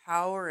Rutger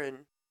Hauer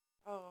and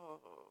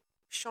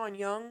Sean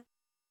Young.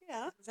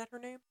 Yeah. Is that her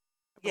name?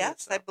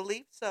 I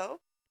believe so.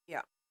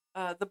 Yeah.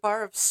 The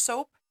bar of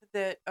soap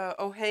that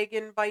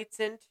O'Hagan bites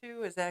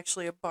into is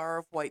actually a bar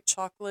of white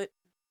chocolate.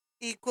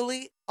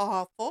 Equally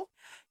awful.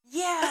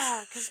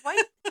 Yeah, because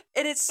white,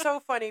 and it's so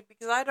funny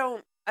because I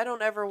don't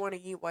ever want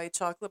to eat white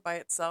chocolate by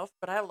itself,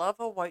 but I love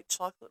a white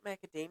chocolate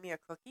macadamia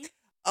cookie.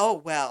 Oh,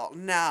 well,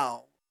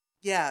 no.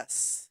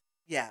 Yes,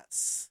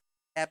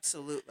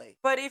 absolutely.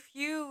 But if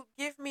you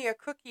give me a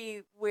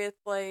cookie with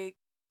like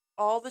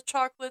all the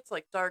chocolates,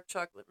 like dark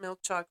chocolate, milk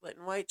chocolate,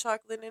 and white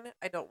chocolate in it,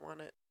 I don't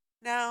want it.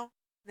 No,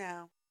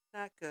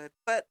 not good.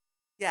 But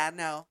yeah,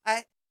 no.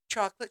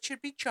 Chocolate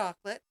should be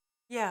chocolate.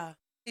 Yeah.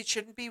 It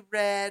shouldn't be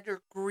red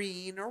or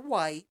green or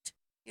white.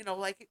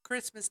 Like at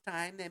Christmas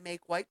time, they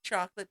make white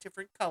chocolate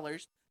different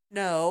colors.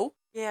 No.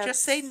 Yeah.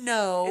 Just say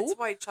no. It's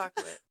white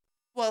chocolate.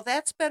 Well,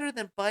 that's better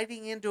than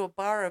biting into a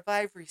bar of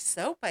Ivory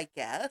soap, I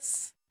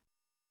guess.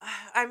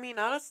 I mean,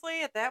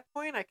 honestly, at that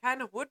point, I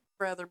kind of would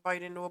rather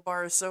bite into a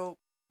bar of soap.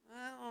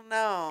 I don't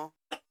know.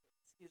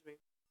 Excuse me.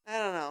 I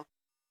don't know.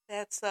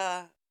 That's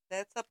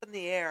up in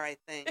the air, I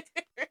think.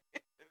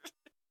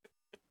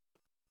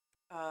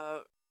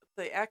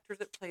 The actor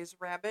that plays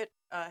Rabbit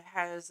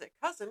has a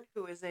cousin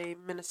who is a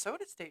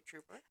Minnesota State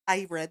Trooper.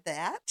 I read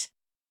that.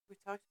 We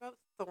talked about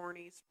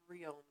Thorny's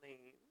real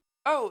name.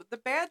 Oh, the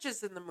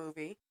badges in the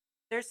movie.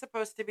 They're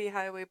supposed to be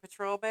highway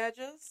patrol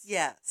badges.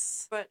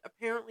 Yes. But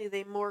apparently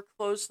they more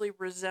closely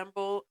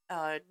resemble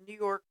New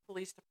York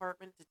Police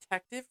Department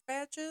detective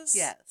badges.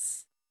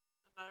 Yes.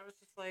 And I was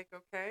just like,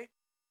 okay,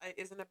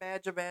 isn't a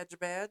badge a badge a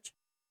badge?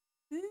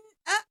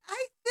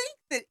 I think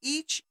that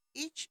each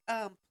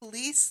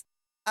police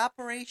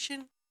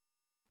operation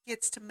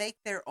gets to make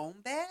their own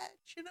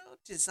badge,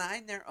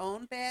 design their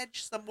own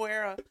badge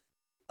somewhere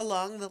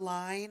along the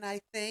line,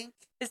 I think.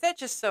 Is that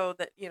just so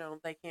that,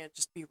 they can't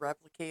just be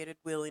replicated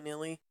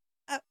willy-nilly?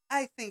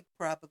 I think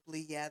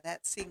probably, yeah,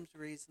 that seems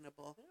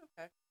reasonable.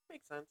 Okay,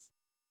 makes sense.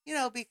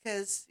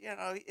 Because,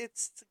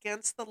 it's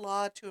against the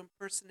law to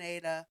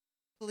impersonate a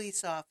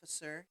police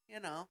officer,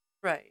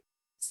 Right.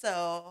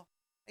 So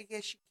I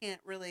guess you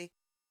can't really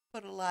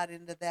put a lot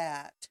into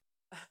that.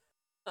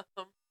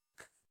 Um,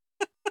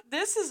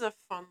 this is a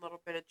fun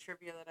little bit of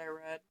trivia that I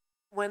read.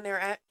 When they're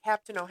at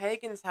Captain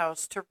O'Hagan's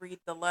house to read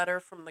the letter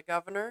from the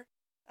governor,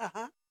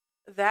 Uh-huh.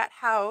 that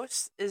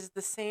house is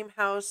the same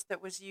house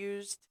that was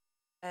used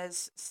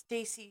as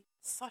Stacy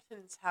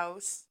Sutton's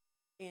house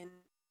in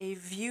A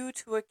View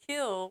to a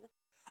Kill.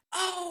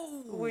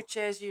 Oh! Which,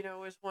 as you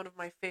know, is one of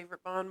my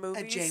favorite Bond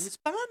movies. A James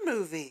Bond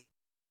movie.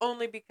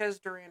 Only because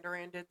Duran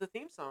Duran did the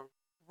theme song.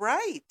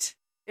 Right.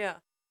 Yeah.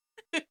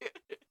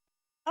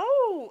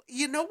 Oh,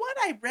 you know what?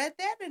 I read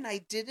that and I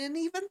didn't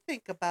even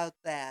think about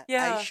that.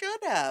 Yeah. I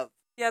should have.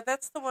 Yeah,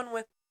 that's the one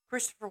with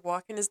Christopher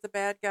Walken is the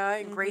bad guy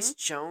and Grace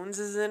Jones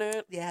is in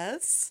it.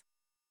 Yes.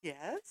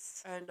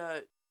 Yes. And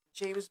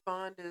James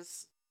Bond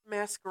is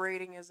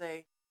masquerading as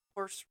a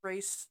horse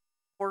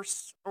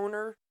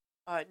owner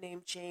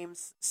named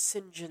James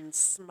St. John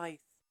Smythe.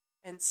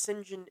 And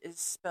St. John is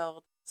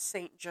spelled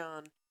St.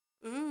 John.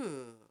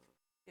 Ooh.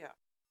 Yeah.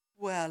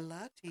 Well,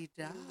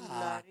 la-di-da.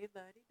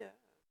 La-di-da-di-da.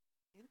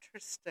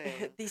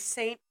 Interesting. The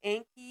St.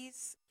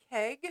 Anke's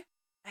keg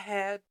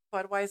had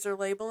Budweiser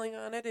labeling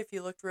on it if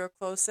you looked real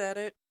close at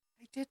it.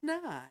 I did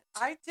not.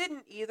 I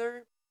didn't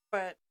either,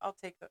 but I'll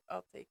take the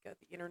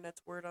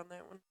internet's word on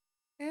that one.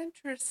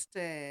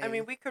 Interesting. I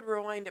mean, we could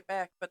rewind it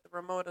back, but the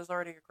remote is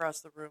already across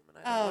the room, and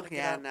I don't want to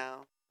get out.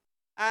 No.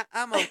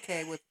 I'm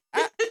okay with.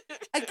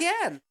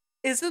 Again,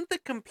 isn't the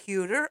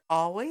computer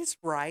always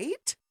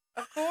right?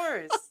 Of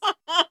course.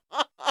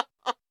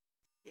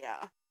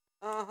 Yeah.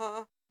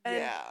 Uh-huh. And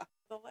yeah.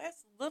 The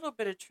last little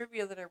bit of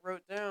trivia that I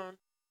wrote down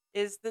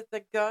is that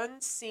the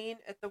gun scene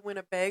at the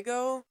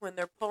Winnebago, when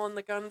they're pulling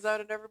the guns out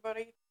at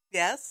everybody,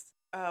 Yes.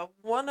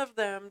 one of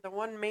them, the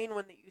one main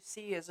one that you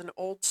see, is an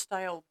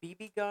old-style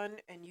BB gun,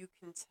 and you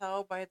can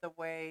tell by the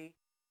way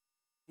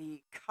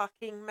the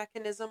cocking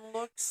mechanism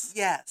looks.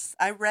 Yes,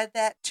 I read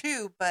that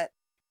too, but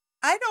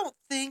I don't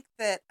think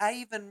that I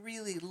even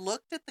really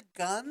looked at the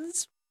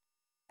guns,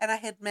 and I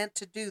had meant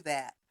to do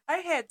that. I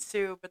had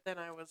to, but then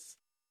I was...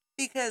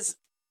 Because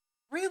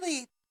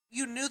really,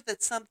 you knew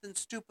that something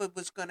stupid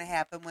was going to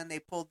happen when they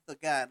pulled the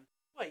gun.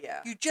 Well,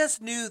 yeah. You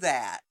just knew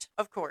that.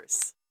 Of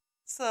course.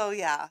 So,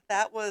 yeah,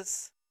 that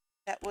was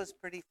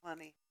pretty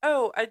funny.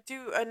 Oh,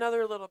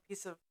 another little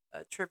piece of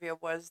trivia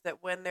was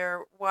that when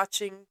they're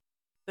watching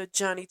the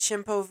Johnny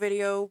Chimpo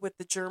video with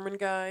the German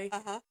guy,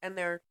 and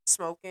they're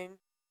smoking,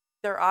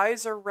 their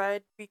eyes are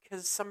red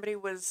because somebody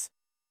was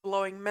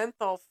blowing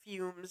menthol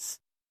fumes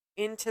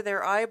into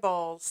their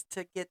eyeballs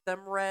to get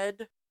them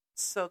red,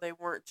 so they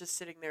weren't just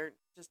sitting there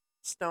just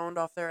stoned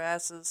off their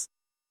asses.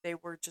 They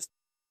were just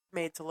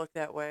made to look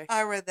that way.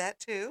 I read that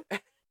too.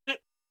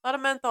 A lot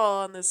of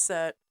menthol on this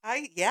set.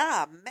 Man.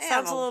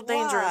 Sounds a little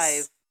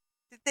dangerous.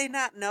 Did they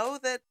not know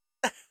that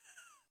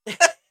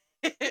that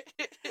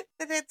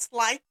it's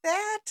like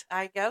that?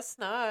 I guess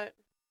not.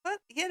 But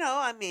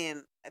I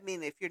mean,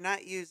 if you're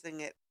not using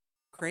it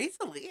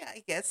crazily,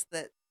 I guess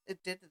that it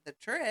did the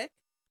trick.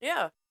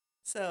 Yeah.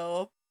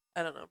 So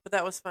I don't know, but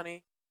that was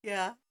funny.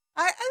 Yeah,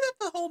 I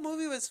thought the whole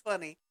movie was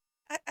funny.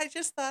 I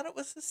just thought it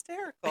was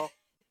hysterical.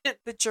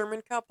 The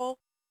German couple.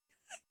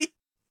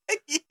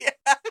 Yes.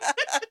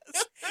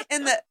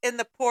 In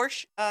the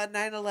Porsche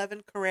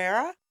 911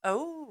 Carrera.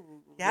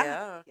 Oh,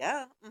 yeah.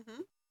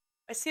 Mm-hmm.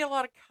 I see a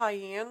lot of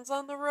Cayennes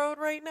on the road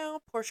right now.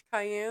 Porsche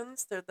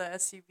Cayennes. They're the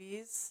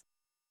SUVs.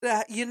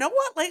 You know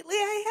what? Lately,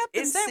 I have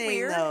been seeing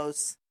weird?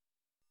 those.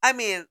 I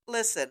mean,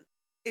 listen.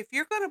 If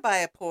you're going to buy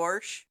a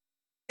Porsche,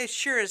 it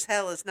sure as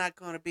hell is not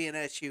going to be an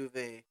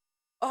SUV.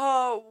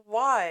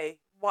 Why?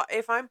 Why?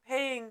 If I'm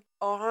paying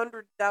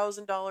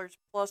 $100,000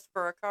 plus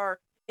for a car,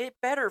 it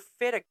better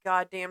fit a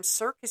goddamn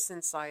circus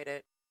inside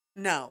it.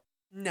 No.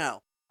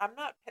 I'm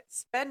not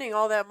spending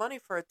all that money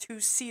for a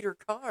 2-seater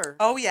car.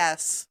 Oh,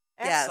 yes.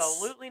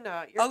 Absolutely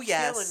not. You're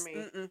killing me.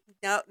 Mm-mm.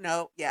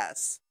 No,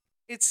 yes.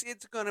 It's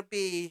going to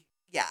be,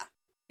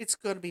 it's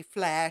going to be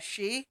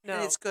flashy. No.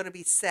 And it's going to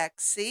be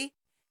sexy.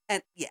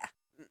 And,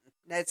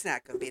 it's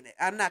not going to be in it.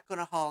 I'm not going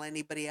to haul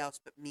anybody else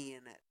but me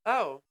in it.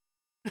 Oh.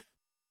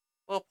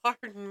 Well,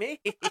 pardon me.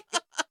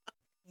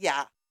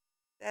 Yeah.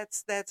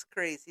 That's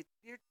crazy.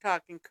 You're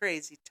talking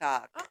crazy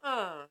talk.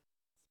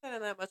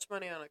 Spending that much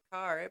money on a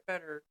car, it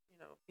better,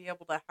 be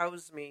able to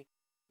house me.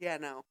 Yeah,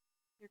 no.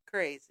 You're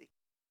crazy.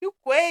 You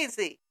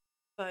crazy.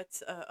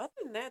 But other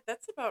than that,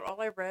 that's about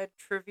all I read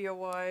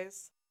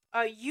trivia-wise.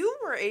 You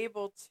were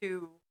able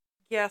to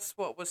guess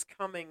what was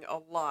coming a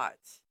lot.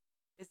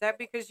 Is that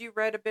because you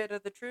read a bit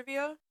of the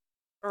trivia?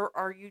 Or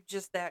are you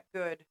just that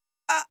good?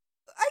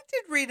 I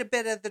did read a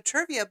bit of the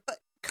trivia, but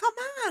come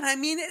on. I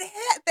mean,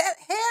 that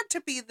had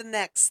to be the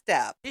next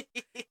step. It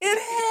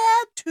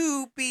had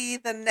to be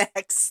the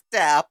next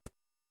step.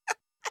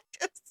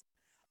 Just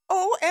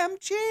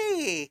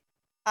OMG.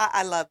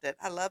 I loved it.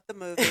 I loved the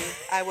movie.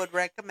 I would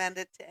recommend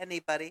it to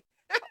anybody.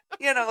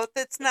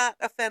 That's not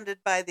offended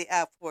by the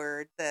F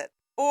word,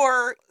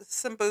 or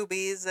some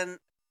boobies and a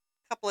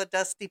couple of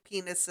dusty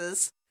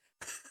penises.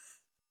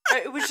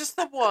 It was just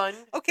the one.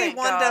 Okay, thank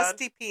one God.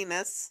 dusty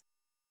penis.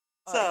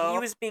 So he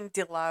was being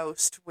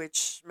deloused,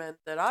 which meant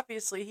that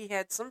obviously he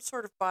had some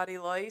sort of body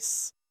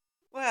lice.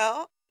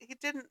 Well, he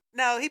didn't.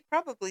 No, he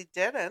probably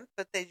didn't,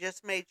 but they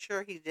just made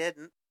sure he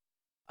didn't.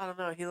 I don't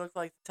know. He looked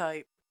like the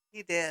type.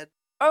 He did.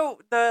 Oh,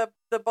 the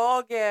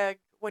ball gag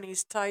when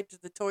he's tied to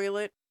the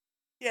toilet.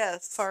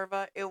 Yes.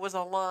 Farva. It was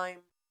a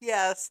lime.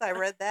 Yes, I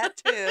read that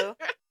too.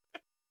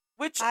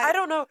 Which I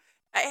don't know.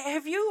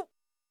 Have you?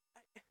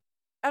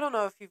 I don't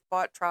know if you've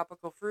bought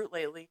tropical fruit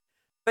lately,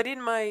 but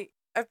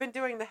I've been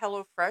doing the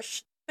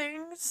HelloFresh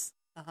things.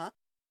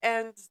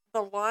 And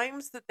the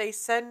limes that they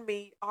send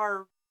me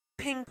are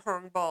ping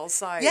pong ball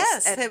size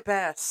at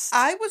best.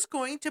 I was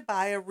going to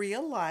buy a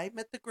real lime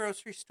at the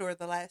grocery store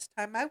the last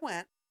time I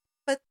went,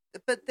 but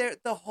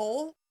the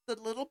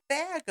little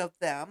bag of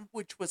them,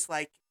 which was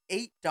like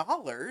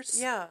 $8.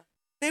 Yeah.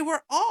 They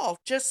were all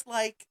just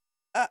like,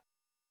 I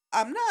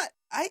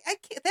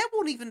can't, that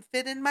won't even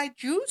fit in my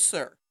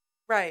juicer.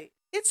 Right.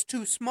 It's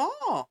too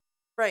small.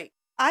 Right.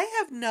 I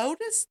have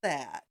noticed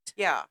that.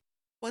 Yeah.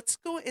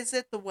 Is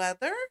it the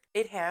weather?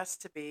 It has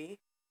to be.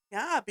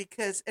 Yeah,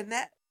 because, and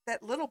that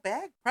little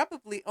bag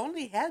probably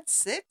only had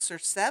 6 or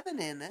 7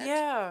 in it.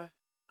 Yeah.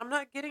 I'm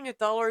not getting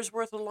 $1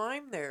 worth of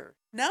lime there.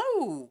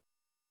 No.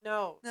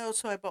 No. No,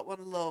 so I bought one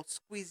of the little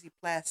squeezy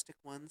plastic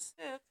ones.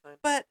 Yeah, that's fine.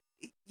 But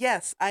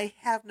yes, I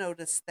have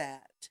noticed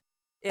that.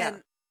 Yeah.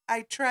 And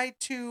I tried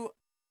to,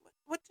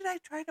 what did I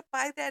try to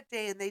buy that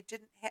day and they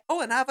didn't have? Oh,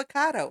 an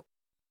avocado.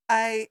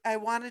 I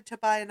wanted to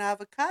buy an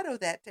avocado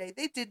that day.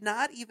 They did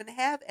not even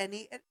have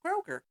any at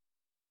Kroger.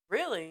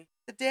 Really?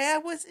 The day I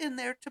was in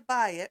there to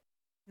buy it,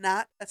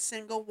 not a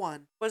single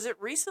one. Was it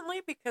recently?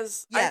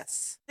 Because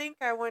yes. I think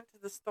I went to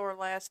the store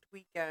last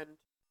weekend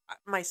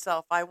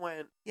myself. I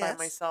went by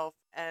myself,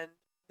 and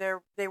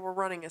they were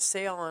running a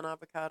sale on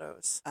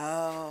avocados.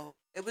 Oh,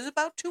 it was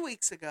about 2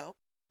 weeks ago.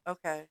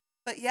 Okay.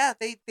 But yeah,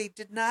 they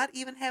did not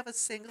even have a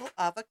single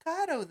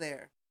avocado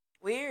there.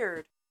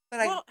 Weird.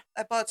 But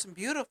I bought some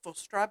beautiful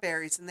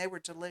strawberries, and they were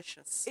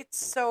delicious.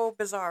 It's so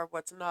bizarre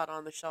what's not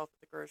on the shelf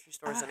at the grocery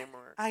stores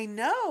anymore. I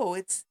know.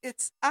 It's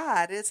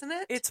odd, isn't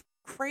it? It's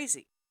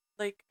crazy.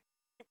 Like,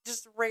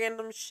 just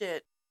random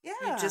shit you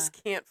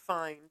just can't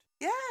find.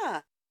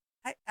 Yeah.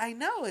 I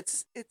know.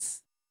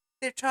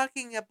 They're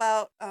talking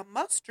about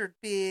mustard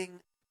being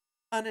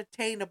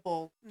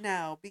unattainable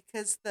now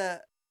because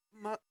the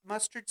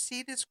mustard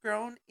seed is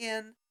grown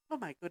in, oh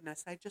my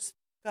goodness, I just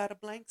got a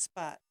blank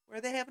spot. Were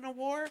they having a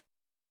war?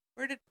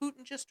 Where did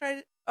Putin just try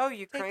to... Oh,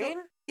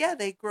 Ukraine? Yeah,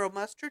 they grow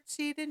mustard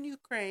seed in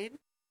Ukraine.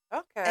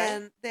 Okay.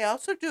 And they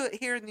also do it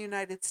here in the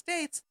United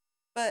States,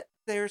 but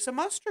there's a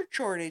mustard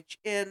shortage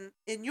in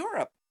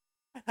Europe.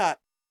 I thought,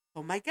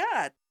 oh my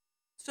God.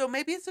 So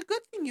maybe it's a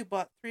good thing you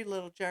bought 3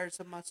 little jars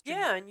of mustard.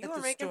 Yeah, and you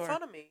were making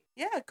fun of me.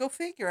 Yeah, go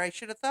figure. I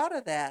should have thought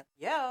of that.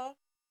 Yeah.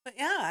 But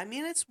yeah, I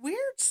mean, it's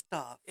weird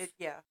stuff.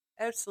 Yeah,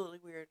 absolutely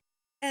weird.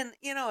 And,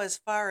 as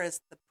far as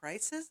the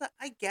prices,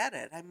 I get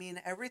it. I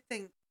mean,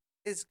 everything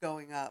is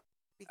going up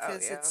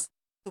because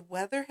the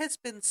weather has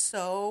been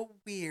so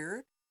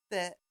weird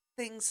that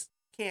things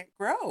can't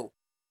grow.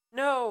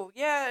 No,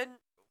 yeah, and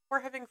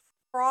we're having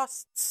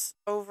frosts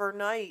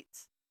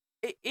overnight.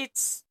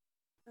 It's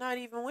not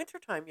even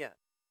wintertime yet.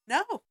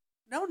 No,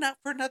 not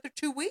for another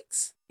 2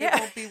 weeks. Yeah. It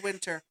won't be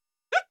winter.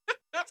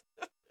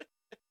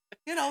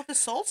 The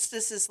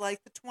solstice is like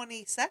the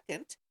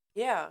 22nd.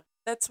 Yeah,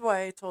 that's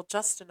why I told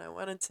Justin I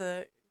wanted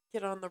to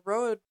get on the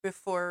road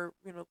before,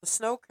 the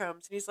snow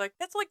comes. And he's like,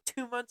 that's like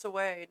 2 months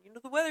away. And,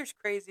 the weather's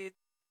crazy.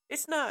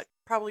 It's not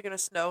probably going to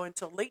snow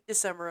until late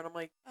December. And I'm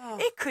like,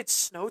 it could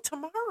snow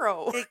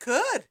tomorrow. It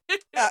could.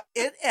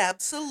 It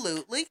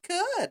absolutely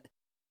could.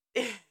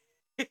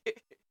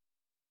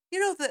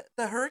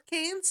 The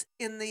hurricanes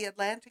in the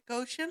Atlantic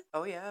Ocean?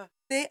 Oh, yeah.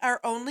 They are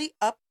only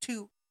up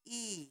to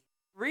E.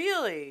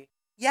 Really?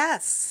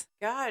 Yes.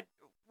 God,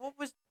 what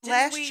was...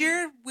 Last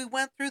year, we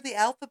went through the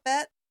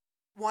alphabet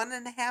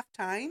 1.5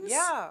 times.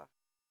 Yeah.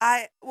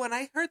 When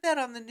I heard that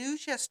on the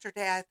news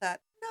yesterday, I thought,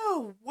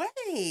 no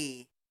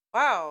way.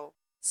 Wow.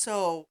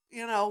 So,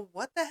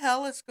 what the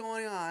hell is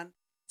going on?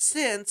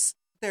 Since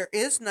there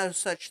is no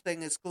such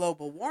thing as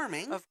global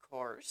warming. Of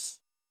course.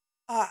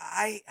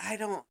 I'd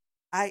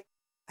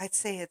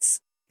say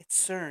it's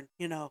CERN,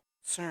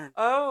 CERN.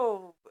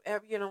 Oh,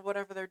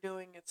 whatever they're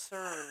doing at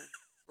CERN.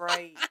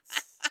 Right.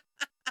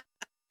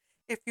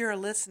 If you're a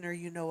listener,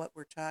 you know what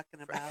we're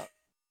talking about.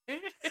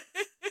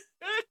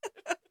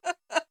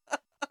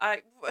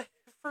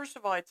 First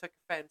of all, I took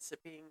offense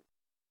at being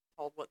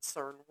told what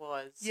CERN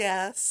was.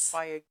 Yes.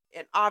 By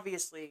an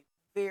obviously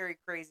very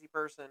crazy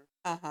person.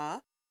 Uh-huh.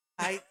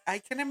 I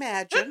can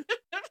imagine.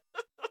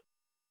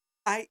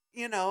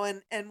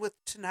 and with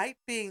tonight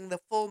being the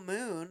full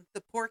moon,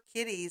 the poor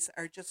kitties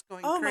are just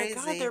going Oh my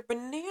God, they're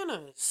crazy.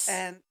 bananas.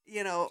 And,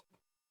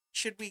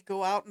 should we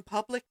go out in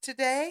public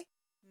today?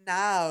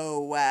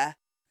 No. I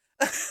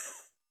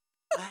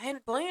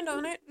hadn't planned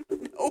on it.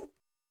 Nope.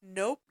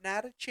 Nope,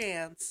 not a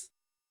chance.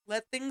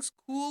 Let things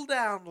cool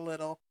down a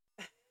little.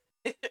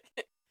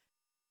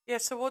 Yeah,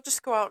 so we'll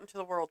just go out into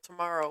the world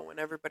tomorrow when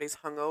everybody's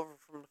hungover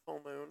from the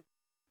full moon.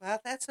 Well,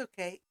 that's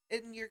okay.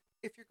 And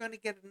if you're going to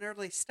get an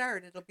early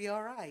start, it'll be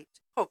all right.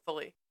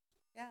 Hopefully.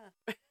 Yeah.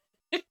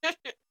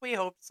 We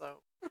hope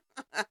so.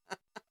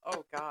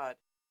 Oh God.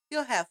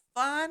 You'll have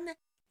fun.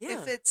 Yeah.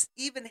 If it's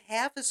even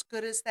half as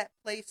good as that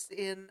place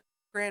in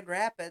Grand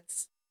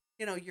Rapids,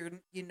 you're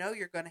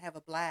going to have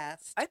a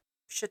blast. I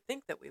should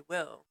think that we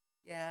will.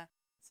 Yeah.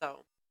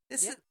 So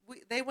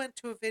They went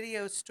to a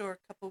video store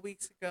a couple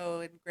weeks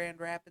ago in Grand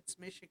Rapids,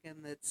 Michigan.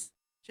 That's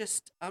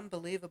just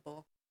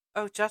unbelievable.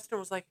 Oh, Justin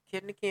was like a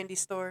kid in a candy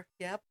store.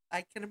 Yep,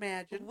 I can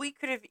imagine. We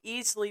could have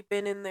easily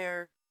been in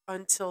there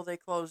until they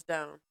closed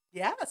down.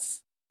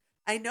 Yes,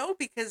 I know,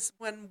 because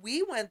when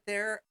we went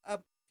there a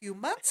few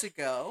months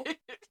ago,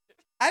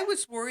 I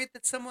was worried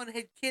that someone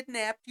had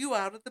kidnapped you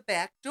out of the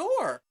back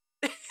door.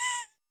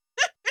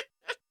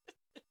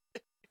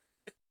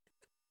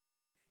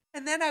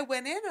 And then I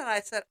went in and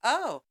I said,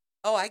 oh,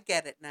 I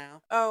get it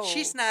now. Oh.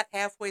 She's not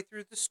halfway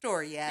through the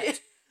store yet.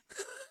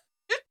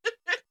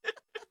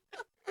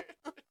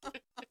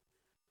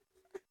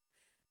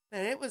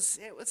 But it was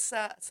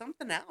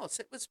something else.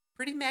 It was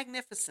pretty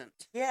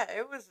magnificent. Yeah,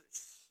 it was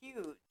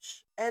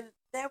huge. And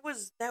that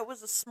was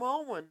a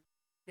small one.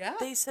 Yeah.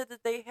 They said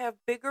that they have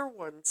bigger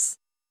ones.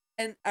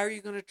 And are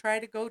you going to try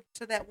to go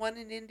to that one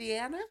in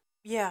Indiana?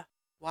 Yeah.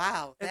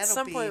 Wow. At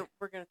some point,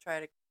 we're going to try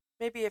to.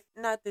 Maybe if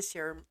not this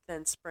year,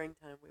 then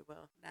springtime we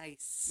will.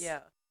 Nice.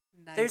 Yeah.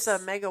 Nice. There's a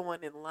mega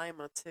one in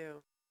Lima,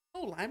 too.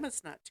 Oh,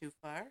 Lima's not too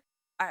far.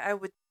 I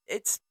would.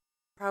 It's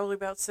probably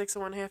about 6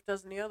 and 1/2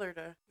 dozen the other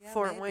to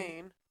Fort maybe.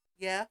 Wayne.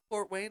 Yeah,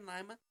 Fort Wayne,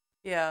 Lima.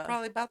 Yeah.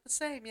 Probably about the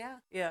same, yeah.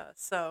 Yeah,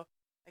 so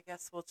I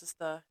guess we'll just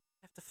have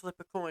to flip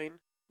a coin.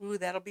 Ooh,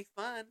 that'll be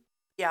fun.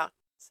 Yeah,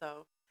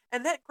 so.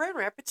 And that Grand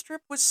Rapids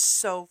trip was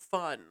so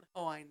fun.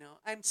 Oh, I know.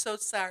 I'm so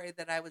sorry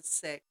that I was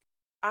sick.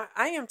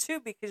 I am too,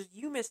 because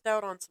you missed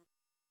out on some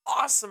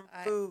awesome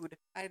food.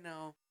 I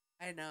know.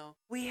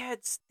 We had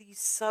these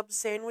sub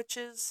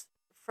sandwiches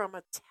from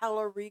a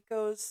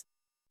Tallarico's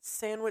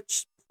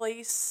sandwich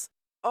place.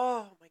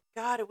 Oh my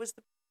God, it was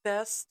the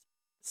best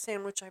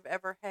sandwich I've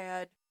ever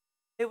had.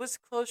 It was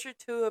closer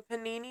to a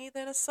panini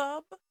than a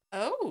sub.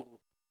 Oh.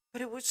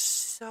 But it was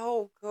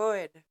so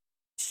good.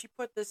 She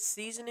put the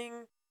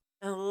seasoning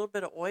and a little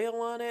bit of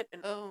oil on it.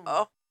 And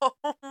oh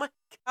my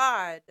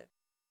God.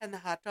 And the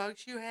hot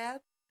dogs you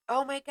had?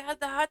 Oh my God,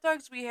 the hot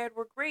dogs we had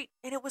were great.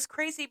 And it was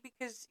crazy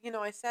because,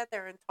 I sat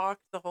there and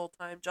talked the whole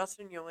time.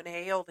 Justin,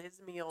 inhaled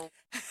his meal.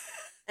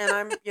 And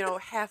I'm,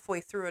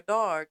 halfway through a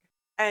dog.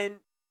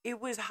 And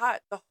it was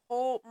hot.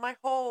 My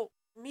whole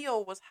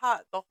meal was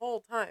hot the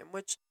whole time,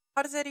 which,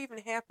 how does that even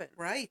happen?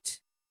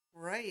 Right.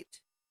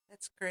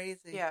 That's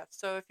crazy. Yeah,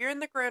 so if you're in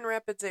the Grand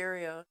Rapids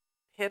area,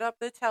 hit up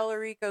the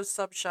Tallarico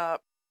sub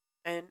shop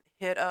and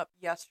hit up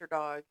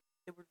Yesterdog.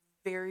 They were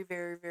very,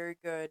 very, very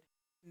good.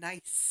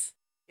 Nice.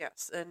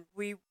 Yes, and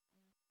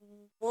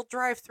we'll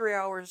drive 3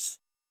 hours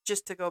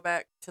just to go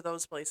back to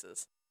those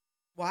places.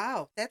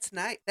 Wow, that's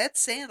nice. That's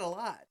saying a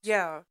lot.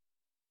 Yeah.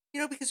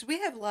 Because we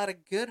have a lot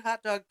of good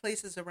hot dog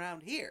places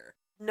around here.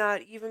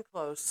 Not even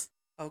close.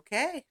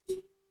 Okay.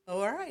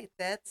 All right,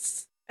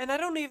 that's... And I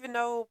don't even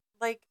know,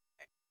 I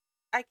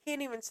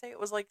can't even say it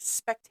was,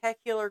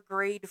 spectacular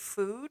grade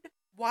food.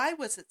 Why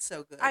was it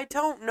so good? I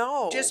don't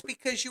know. Just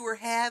because you were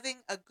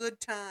having a good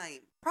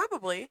time.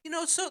 Probably.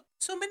 So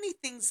many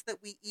things that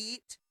we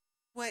eat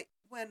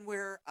when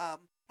we're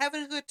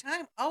having a good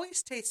time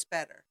always taste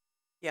better.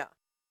 Yeah.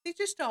 They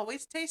just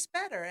always taste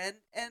better. And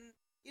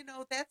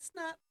that's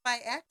not by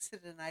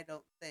accident, I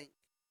don't think.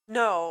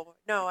 No,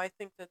 I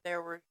think that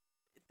there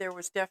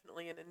was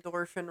definitely an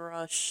endorphin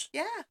rush.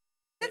 Yeah.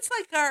 It's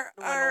like our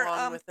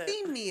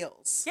theme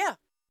meals. Yeah.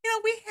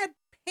 We had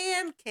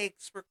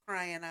pancakes, for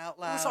crying out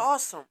loud. It was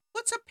awesome.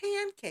 What's a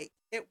pancake?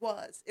 It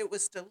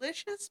was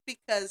delicious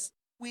because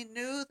we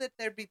knew that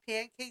there'd be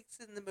pancakes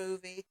in the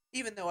movie,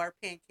 even though our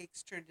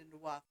pancakes turned into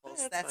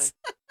waffles. That's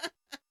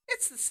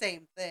It's the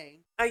same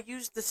thing. I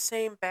used the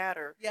same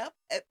batter. Yep.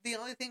 The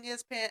only thing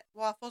is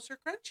waffles are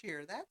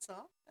crunchier. That's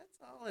all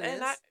it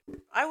is. And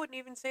I wouldn't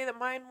even say that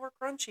mine were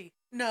crunchy.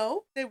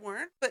 No, they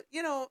weren't. But,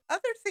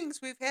 other things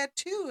we've had,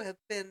 too, have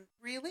been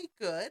really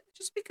good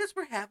just because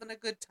we're having a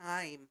good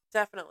time.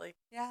 Definitely.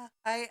 Yeah,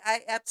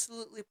 I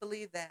absolutely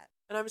believe that.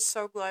 And I'm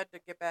so glad to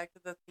get back to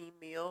the theme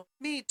meal.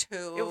 Me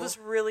too. It was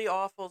really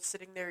awful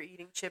sitting there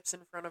eating chips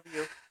in front of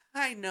you.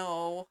 I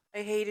know. I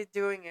hated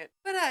doing it.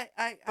 But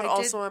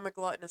I'm a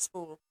gluttonous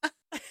fool.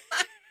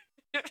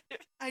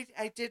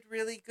 I did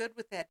really good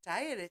with that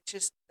diet. It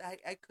just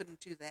I couldn't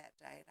do that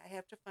diet. I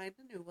have to find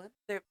a new one.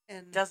 That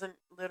And doesn't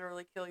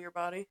literally kill your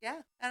body.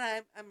 yeah,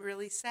 and I'm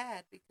really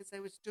sad because I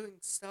was doing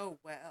so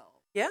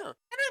well. Yeah,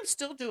 And I'm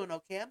still doing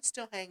okay. I'm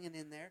still hanging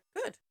in there.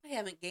 good. I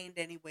haven't gained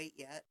any weight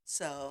yet.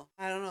 So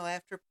I don't know.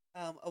 After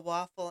a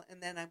waffle,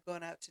 and then I'm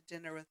going out to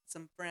dinner with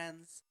some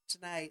friends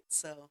tonight.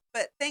 So,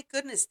 but thank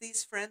goodness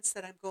these friends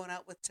that I'm going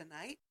out with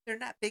tonight, they're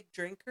not big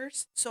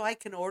drinkers. So I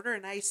can order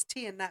an iced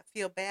tea and not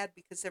feel bad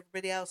because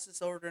everybody else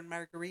is ordering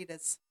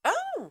margaritas.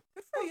 Oh,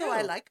 good for Although you.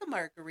 I like a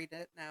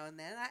margarita now and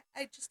then,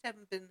 I just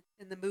haven't been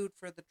in the mood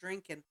for the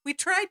drinking. We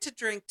tried to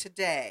drink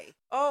today,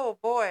 Oh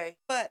boy,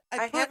 but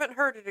I haven't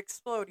heard it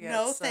explode yet.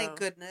 no, so. thank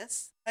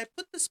goodness. I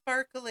put the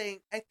sparkling.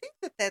 I think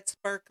that's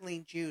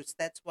sparkling juice.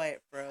 That's why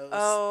it froze.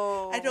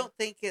 Oh, I don't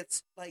think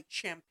it's like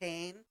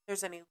champagne.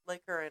 there's any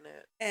liquor in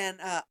it. And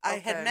I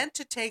had Okay. meant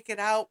to take it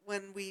out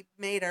when we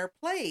made our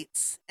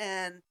plates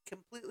and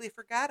completely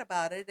forgot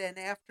about it. And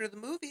after the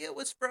movie, it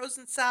was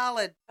frozen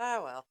solid.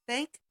 Oh well,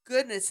 Thank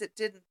goodness it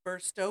didn't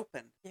burst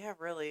open. yeah,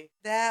 really.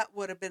 That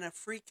would have been a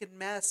freaking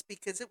mess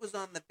because it was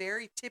on the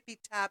very tippy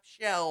top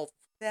shelf.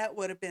 That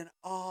would have been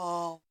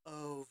all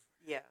over.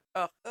 Yeah.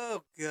 Oh,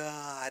 Oh,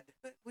 God.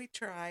 But we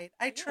tried.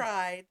 I Yeah.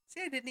 tried.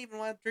 See, I didn't even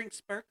want to drink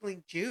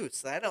sparkling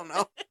juice. I don't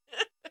know.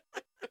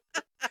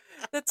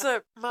 that's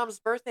mom's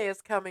birthday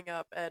is coming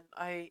up, and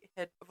I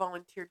had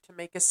volunteered to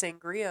make a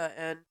sangria.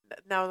 And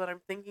now that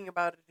I'm thinking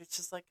about it, it's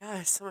just like, God,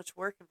 there's so much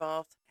work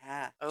involved.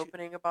 Yeah.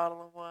 Opening a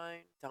bottle of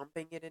wine,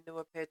 dumping it into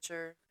a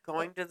pitcher,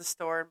 going to the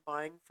store and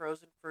buying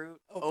frozen fruit,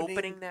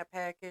 opening that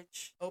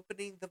package,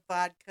 Opening the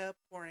vodka,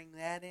 pouring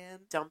that in.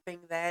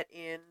 dumping that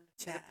in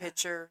to the Yeah.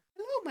 pitcher.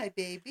 Hello, my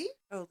baby.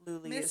 Oh,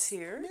 Luli is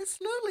here. Miss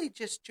Lily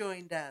just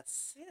joined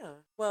us. Yeah.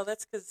 Well,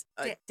 that's because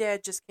Da-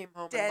 Dad just came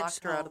home and Dad's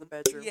locked her out of the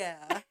home. bedroom.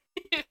 Yeah.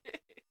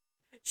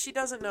 She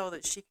doesn't know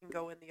that she can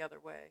go in the other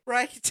way.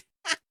 Right.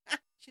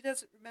 She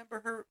doesn't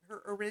remember her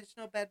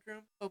original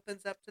bedroom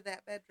opens up to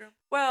that bedroom.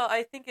 Well,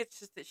 I think it's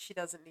just that she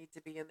doesn't need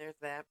to be in there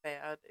that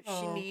bad. If she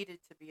Oh. needed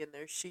to be in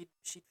there, she'd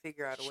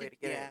figure out a way to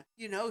get Yeah. in.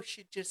 You know,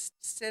 she'd just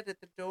sit at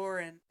the door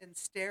and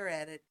stare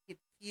at it. He'd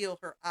feel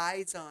her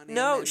eyes on him.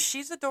 No, and-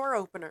 she's a door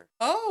opener.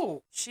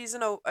 Oh. She's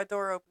a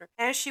door opener.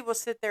 And she will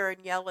sit there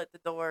and yell at the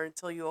door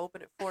until you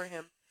open it for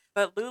him.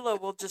 But Lula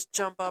will just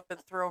jump up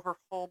and throw her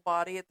whole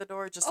body at the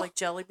door, just like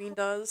Jellybean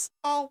does.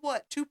 All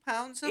what? 2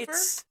 pounds of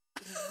It's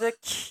the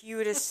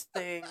cutest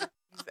thing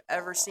you've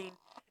ever seen.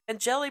 And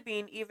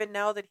Jellybean, even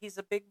now that he's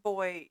a big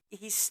boy,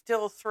 he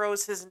still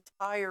throws his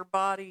entire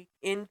body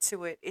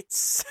into it.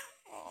 It's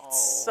her?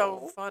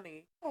 so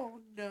funny. Oh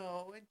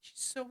no! And she's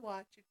so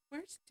watching.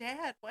 Where's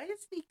Dad? Why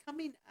isn't he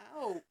coming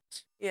out?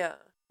 Yeah,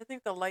 I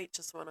think the light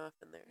just went off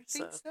in there. I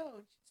think so.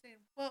 And she's saying,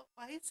 "Well,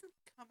 why isn't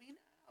he coming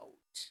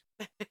out?"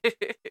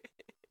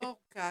 Oh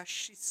gosh,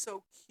 she's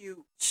so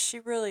cute. She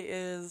really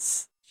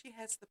is. She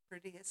has the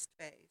prettiest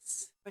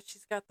face. But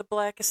she's got the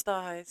blackest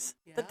eyes.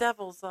 The Yeah.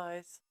 devil's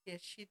eyes.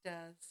 Yes, she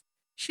does.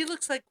 She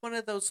looks like one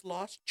of those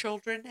lost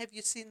children. Have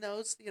you seen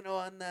those? You know,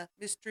 on the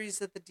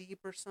Mysteries of the Deep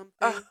or something.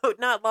 Oh,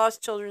 not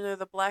lost children, they're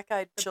the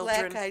black-eyed the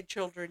children. black-eyed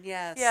children.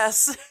 Yes.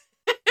 Yes.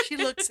 She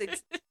looks.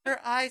 Her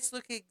eyes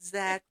look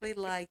exactly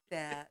like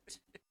that.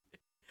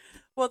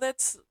 Well,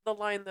 that's the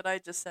line that I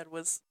just said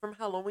was from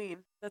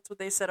Halloween. That's what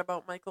they said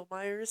about Michael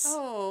Myers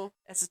Oh.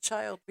 as a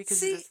child because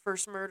See, of his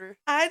first murder.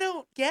 I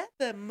don't get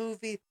the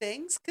movie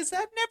things because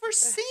I've never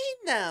seen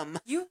them.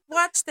 You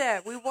watched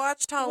that. We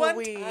watched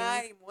Halloween.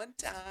 One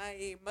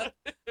time.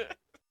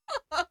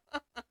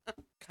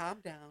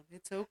 Calm down.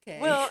 It's okay.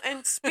 Well,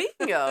 and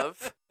speaking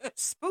of,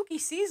 spooky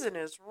season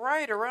is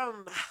right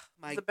around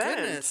my the bend.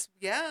 goodness.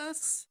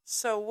 Yes.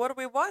 So what are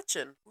we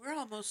watching? We're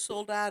almost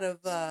sold out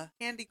of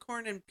candy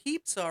corn and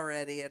Peeps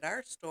already at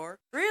our store.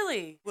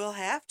 Really? We'll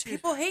have to.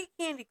 People hate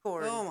candy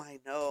corn. Oh, I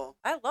know.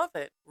 I love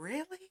it.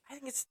 Really? I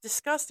think it's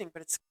disgusting,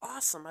 but it's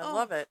awesome. I Oh,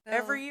 love it. no.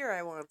 Every year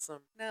I want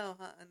some. No,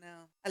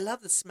 no. I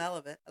love the smell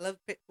of it. I love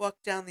to walk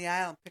down the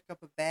aisle and pick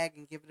up a bag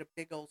and give it a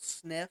big old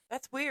sniff.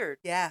 That's weird.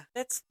 Yeah.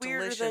 That's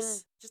weirder than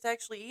Delicious. just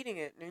actually eating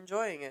it and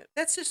enjoying it.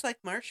 That's just like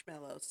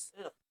marshmallows.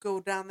 Ugh. Go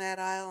down that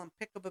aisle and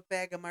pick up a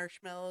bag of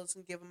marshmallows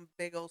and give them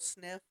a big old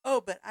sniff. Oh,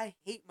 but I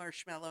hate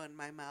marshmallow in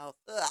my mouth.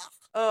 Ugh.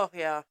 Oh,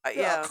 yeah.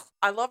 Yeah. Ugh.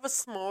 I love a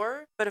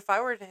s'more, but if I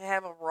were to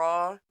have a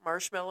raw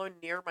marshmallow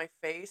near my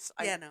face,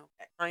 Yeah, no.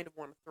 I kind of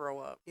want to throw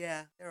up.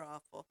 Yeah, they're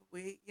awful.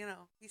 We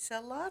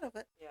sell a lot of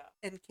it. Yeah.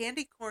 And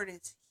candy corn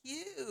is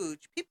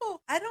huge.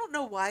 People, I don't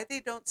know why they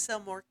don't sell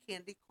more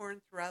candy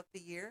corn throughout the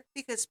year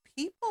because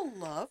people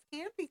love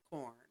candy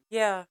corn.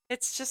 Yeah.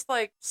 It's just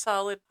like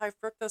solid high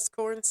fructose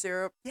corn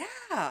syrup.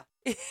 Yeah.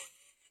 With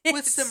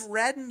It's- some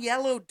red and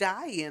yellow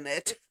dye in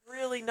it. It's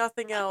really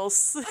nothing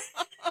else.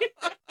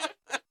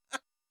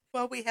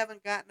 Well, we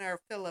haven't gotten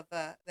our fill of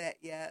that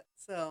yet,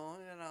 so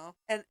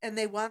and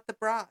they want the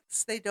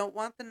Brock's. They don't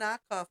want the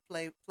knockoff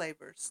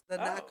flavors,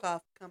 the Oh.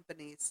 knockoff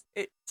companies.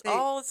 It's They-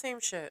 all the same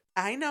shit.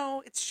 I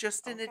know it's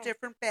just in a Okay.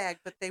 different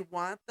bag, but they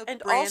want the And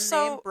brand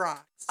also, name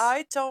Brock's.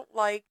 I don't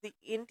like the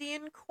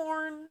Indian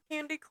corn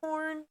candy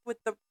corn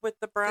with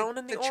the brown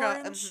and the cho-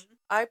 orange.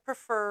 I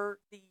prefer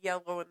the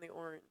yellow and the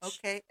orange.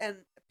 Okay,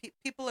 and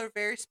people are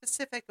very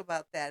specific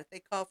about that. If they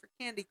call for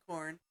candy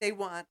corn, they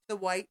want the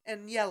white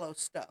and yellow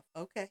stuff.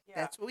 Okay, Yeah.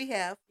 that's what we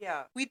have.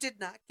 Yeah. We did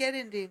not get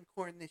Indian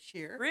corn this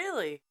year.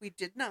 Really? We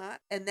did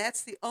not, and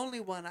that's the only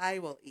one I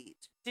will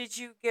eat. Did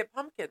you get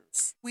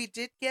pumpkins? We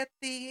did get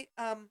the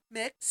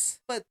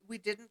mix, but we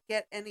didn't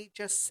get any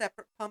just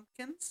separate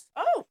pumpkins.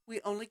 Oh, We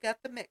only got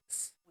the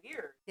mix.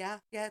 weird. Yeah,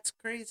 it's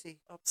crazy.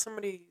 Oh,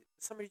 somebody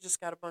just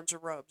got a bunch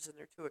of rubs and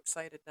they're too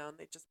excited now and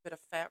they just bit a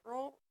fat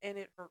roll and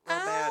it hurt real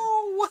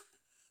Ow!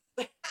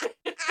 bad.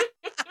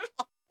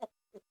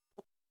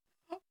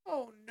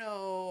 Oh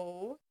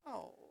no!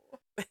 Oh,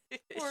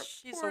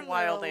 She's poor a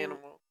wild little-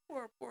 animal.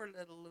 poor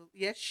little Lulu.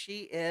 Yes,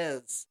 she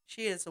is.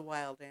 She is a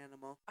wild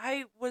animal.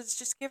 I was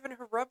just giving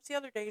her rubs the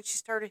other day and she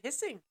started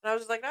hissing. And I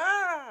was like,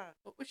 ah!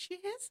 What was she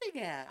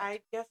hissing at?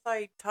 I guess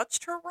I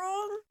touched her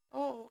wrong.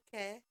 Oh,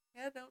 okay.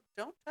 Yeah,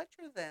 don't touch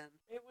her then.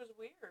 It was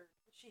weird.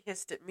 She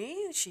hissed at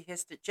me and she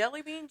hissed at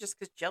Jellybean just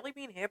because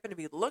Jellybean happened to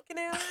be looking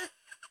at her.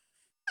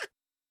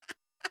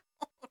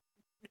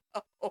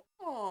 Oh,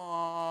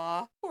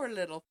 aw, poor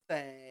little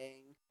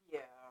thing. Yeah.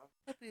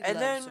 Nobody And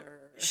loves then her.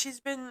 she's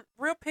been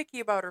real picky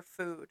about her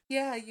food.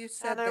 Yeah, you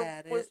said And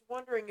that. I was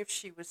wondering if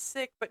she was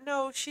sick, but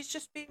no, she's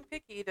just being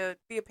picky to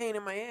be a pain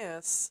in my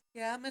ass.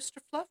 Yeah, Mr.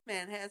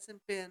 Fluffman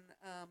hasn't been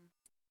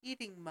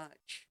eating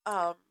much.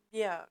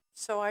 Yeah.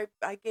 So I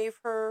gave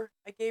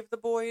the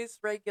boys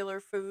regular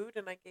food,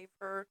 and I gave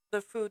her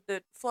the food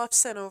that Fluff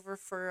sent over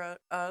for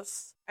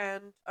us,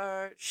 and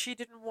she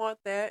didn't want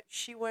that.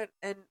 She went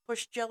and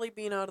pushed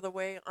Jellybean out of the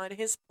way on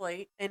his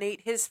plate and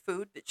ate his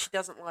food that she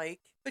doesn't like.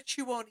 But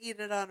she won't eat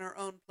it on her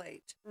own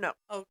plate. No.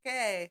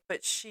 Okay.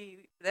 But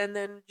and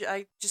then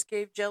I just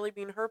gave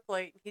Jellybean her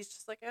plate, and he's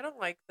just like, I don't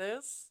like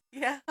this.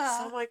 Yeah. So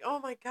I'm like, oh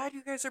my god,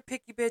 you guys are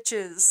picky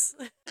bitches.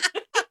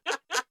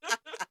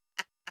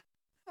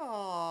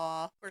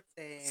 Aw, poor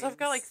thing. So I've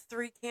got like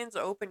 3 cans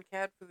of open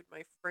cat food in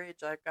my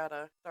fridge I've got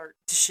to start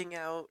dishing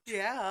out.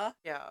 Yeah.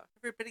 Yeah.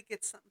 Everybody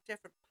gets something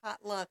different.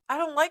 Potluck. I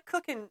don't like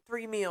cooking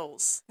 3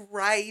 meals.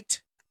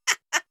 Right.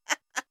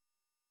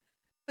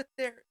 But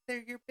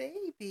they're your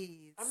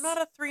babies. I'm not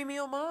a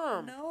 3-meal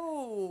mom.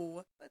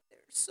 No, but they're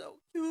so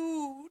cute.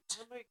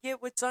 I'm going to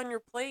get what's on your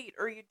plate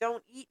or you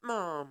don't eat,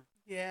 Mom.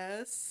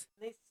 Yes.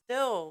 They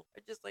still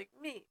are just like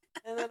me.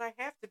 And then I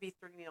have to be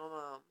 3-meal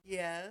mom.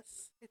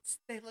 Yes.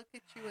 They look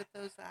at you with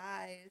those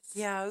eyes.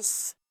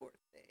 Yes. Poor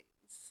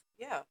things.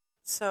 Yeah.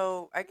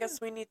 So I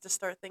guess we need to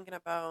start thinking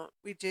about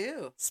We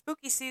do.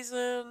 spooky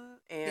season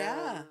and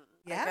Yeah.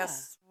 I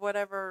guess what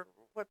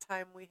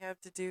time we have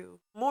to do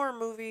more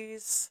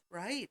movies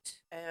Right.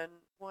 and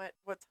what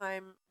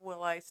time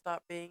will I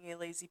stop being a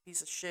lazy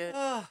piece of shit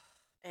Oh,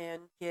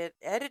 and get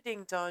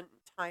editing done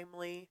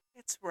timely.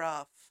 it's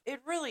rough.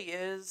 It really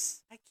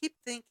is. I keep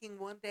thinking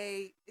one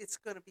day it's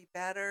going to be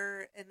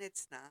better, and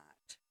it's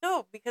not.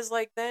 No, because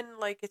then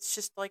it's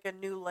just like a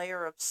new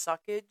layer of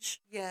suckage.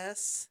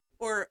 Yes.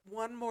 Or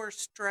one more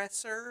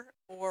stressor,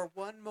 or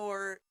one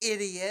more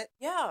idiot.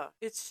 Yeah,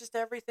 it's just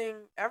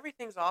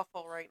everything's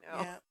awful right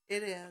now. Yeah,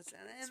 it is,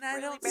 and It's I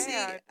really don't see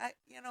bad.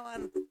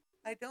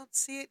 I don't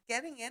see it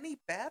getting any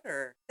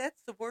better.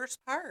 That's the worst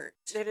part.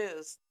 It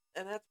is.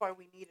 And that's why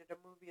we needed a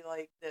movie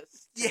like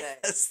this today.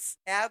 Yes,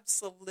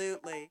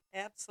 absolutely,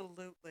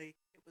 absolutely.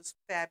 It was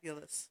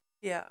fabulous.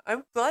 Yeah,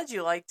 I'm glad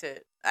you liked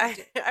it.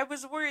 I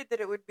was worried that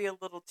it would be a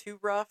little too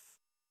rough.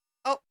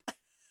 Oh,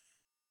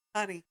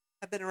 honey,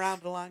 I've been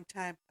around a long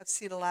time. I've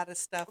seen a lot of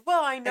stuff.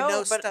 Well, I I know,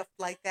 know but stuff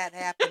like that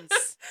happens.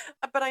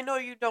 but I know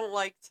you don't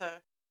like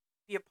to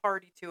be a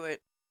party to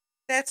it.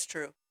 That's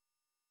true.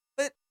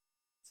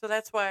 So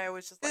that's why I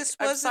was just like, This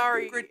I'm wasn't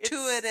sorry.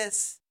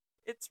 gratuitous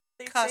They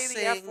say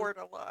the F cussing. word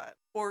a lot.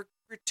 or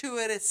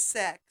gratuitous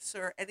sex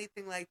or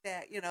anything like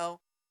that. Yeah,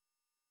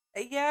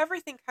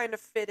 everything kind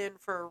of fit in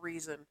for a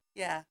reason.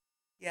 Yeah,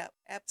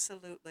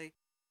 absolutely.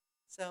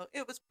 So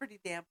it was pretty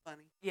damn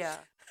funny. Yeah.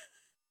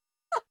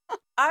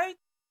 I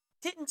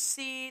didn't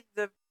see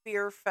the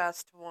Beer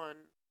Fest one,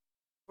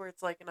 where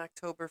it's like an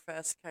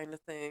Oktoberfest kind of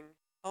thing.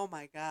 Oh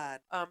my God.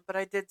 But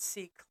I did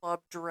see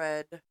Club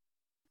Dread,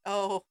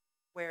 Oh,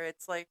 where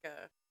it's like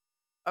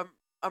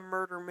a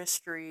murder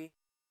mystery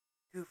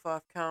goof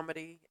off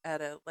comedy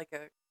at a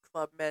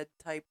Club Med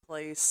type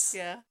place,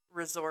 yeah.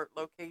 resort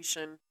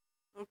location.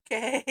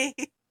 Okay.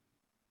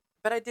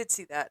 But I did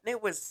see that, and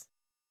it was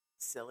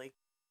silly.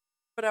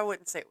 But I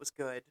wouldn't say it was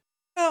good.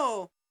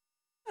 Oh,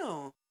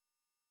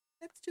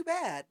 that's too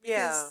bad.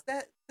 Yeah.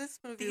 Because this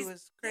movie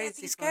was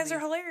crazy. These guys are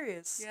funny.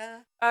 hilarious.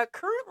 Yeah.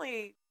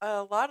 Currently,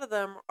 a lot of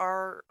them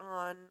are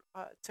on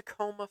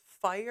Tacoma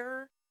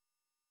Fire.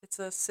 It's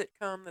a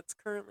sitcom that's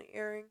currently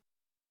airing.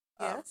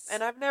 Yes.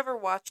 And I've never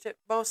watched it,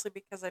 mostly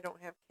because I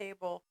don't have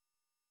cable.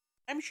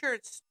 I'm sure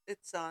it's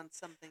on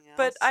something else.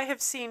 But I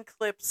have seen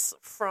clips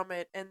from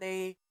it, and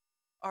they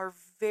are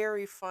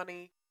very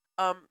funny.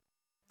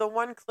 The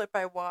one clip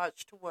I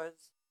watched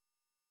was,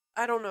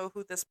 I don't know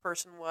who this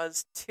person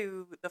was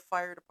to the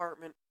fire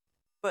department,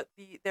 but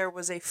there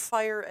was a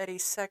fire at a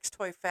sex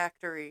toy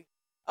factory.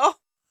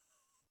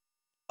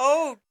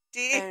 Oh,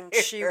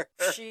 dear.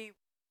 and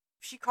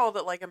she called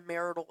it like a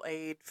marital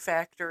aid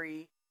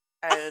factory,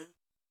 and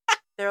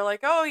they're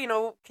like,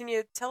 oh, can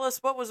you tell us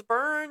what was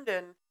burned?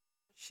 And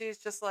she's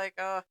just like,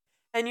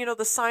 and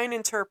the sign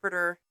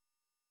interpreter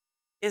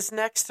is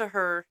next to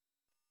her.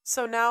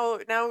 So now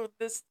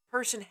this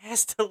person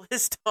has to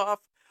list off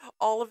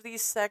all of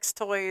these sex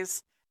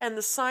toys, and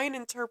the sign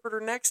interpreter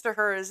next to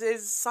her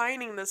is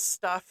signing this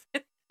stuff.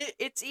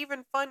 It's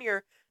even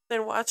funnier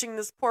than watching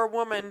this poor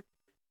woman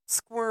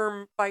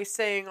squirm by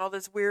saying all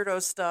this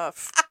weirdo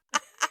stuff.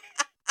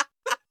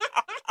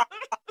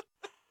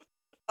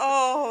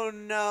 Oh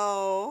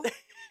no.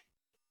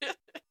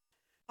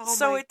 Oh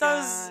So my it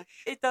gosh.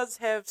 does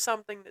have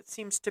something that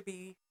seems to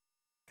be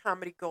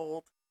comedy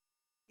gold.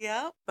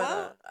 Yeah. But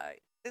Well,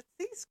 it's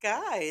these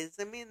guys.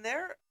 I mean,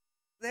 they're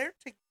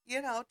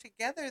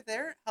together.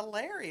 They're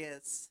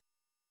hilarious.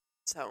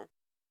 so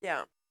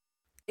yeah.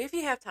 If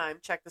you have time,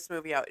 check this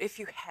movie out. If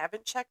you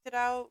haven't checked it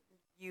out,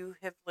 you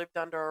have lived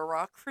under a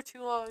rock for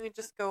too long, and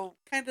just go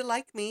Kind of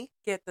like me.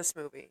 get this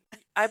movie.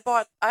 I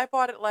bought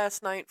it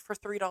last night for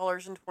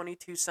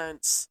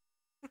 $3.22.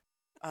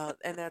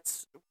 And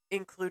that's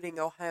including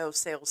Ohio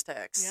sales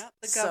tax. Yeah,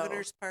 the So,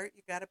 governor's part.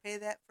 You got to pay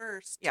that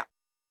first. Yeah.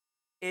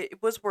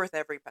 It was worth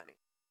every penny.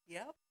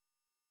 Yep.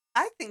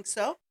 I think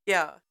so.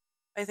 Yeah,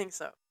 I think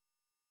so.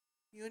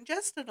 You and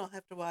Justin will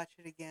have to watch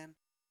it again.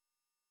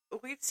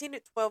 We've seen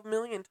it 12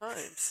 million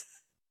times.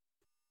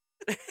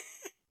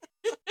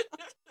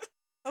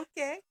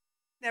 Okay.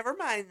 Never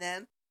mind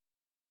then.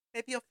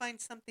 Maybe you'll find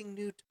something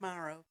new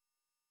tomorrow.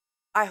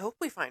 I hope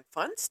we find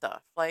fun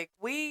stuff. Like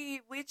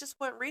we just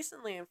went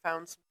recently and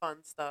found some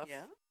fun stuff.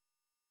 Yeah,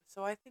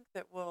 So I think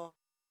that we'll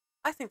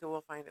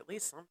find at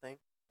least something.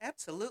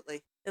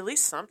 absolutely. At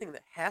least something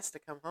that has to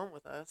come home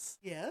with us.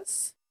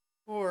 Yes.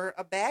 Or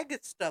a bag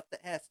of stuff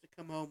that has to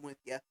come home with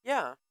you.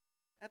 Yeah.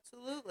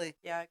 Absolutely.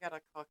 Yeah, I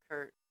gotta call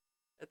Kurt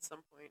at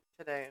some point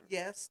today and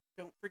Yes,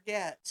 don't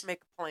forget.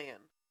 make a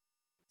plan.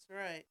 That's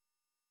right.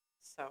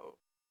 So,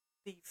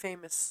 the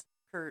famous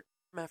Kurt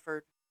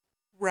Mefford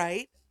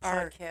Right.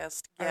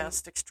 podcast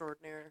guest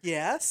extraordinaire.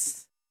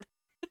 Yes.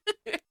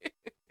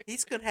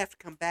 He's going to have to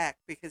come back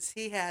because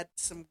he had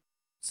some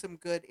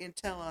good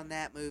intel on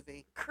that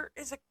movie. Kurt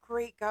is a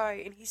great guy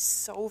and he's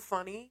so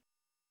funny.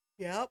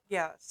 Yep.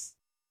 Yes.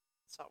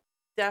 So,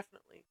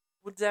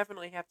 we'll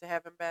definitely have to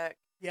have him back.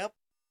 Yep.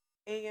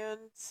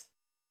 And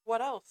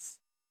what else?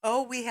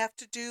 Oh, we have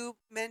to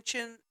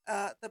mention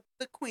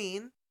the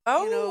Queen.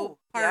 Oh,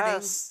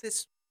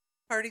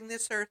 Parting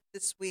this earth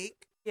this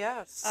week.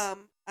 Yes.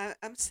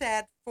 I'm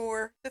sad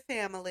for the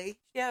family.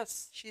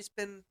 Yes. She's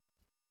been,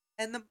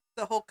 and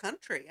the whole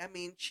country. I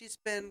mean, she's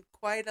been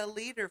quite a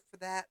leader for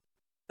that.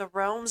 The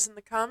realms and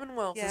the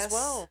Commonwealth as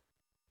well.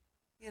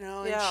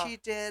 And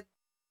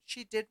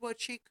she did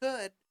what she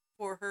could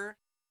for her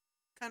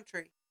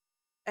country.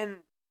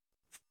 And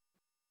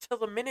till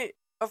the minute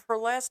of her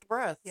last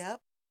breath.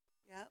 Yep.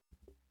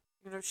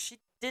 She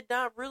did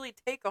not really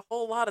take a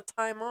whole lot of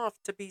time off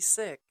to be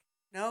sick.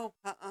 No,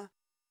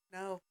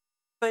 no.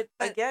 But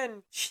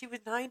again, she was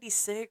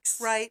 96.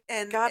 Right,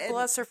 and God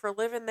bless her for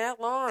living that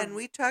long. And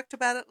we talked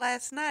about it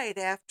last night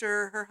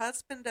after her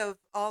husband of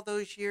all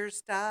those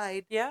years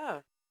died. Yeah.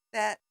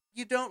 That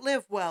you don't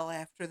live well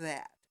after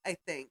that, I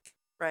think.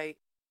 Right.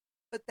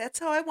 But that's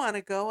how I want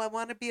to go. I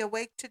want to be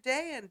awake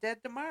today and dead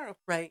tomorrow.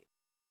 Right.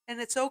 And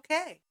it's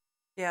okay.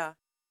 Yeah.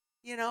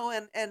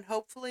 And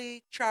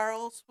hopefully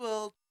Charles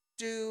will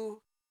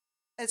do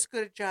as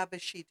good a job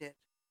as she did.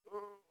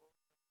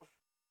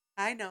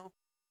 I know.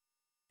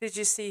 Did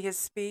you see his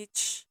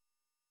speech?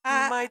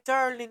 My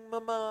darling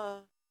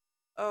mama.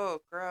 Oh,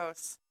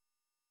 gross.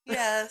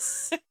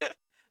 Yes.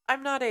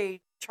 I'm not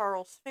a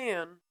Charles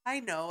fan. I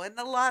know, and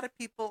a lot of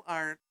people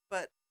aren't,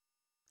 but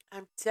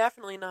I'm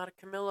definitely not a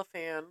Camilla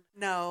fan.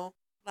 No,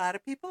 a lot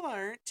of people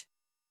aren't.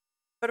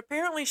 But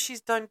apparently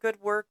she's done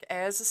good work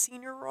as a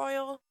senior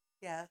royal.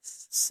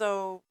 Yes.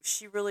 So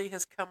she really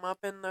has come up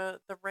in the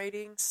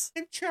ratings.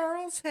 And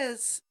Charles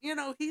has,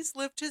 he's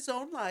lived his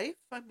own life.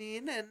 I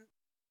mean, and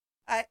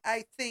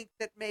I think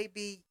that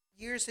maybe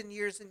years and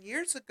years and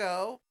years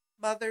ago,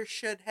 Mother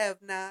should have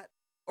not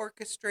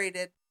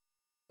orchestrated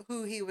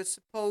who he was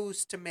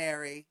supposed to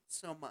marry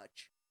so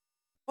much.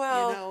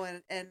 Well,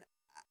 and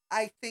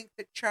I think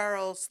that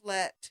Charles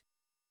let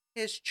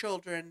his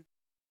children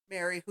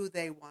marry who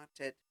they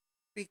wanted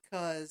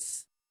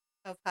because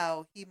of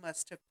how he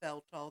must have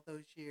felt all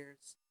those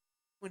years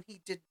when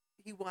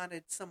he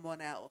wanted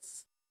someone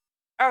else.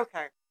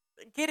 Okay.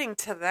 Getting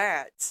to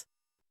that,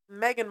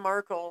 Meghan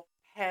Markle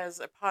has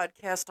a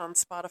podcast on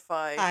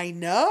Spotify. I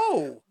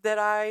know. That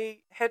I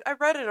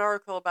read an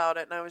article about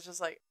it and I was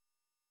just like,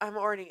 I'm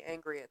already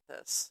angry at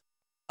this.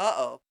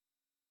 Uh-oh.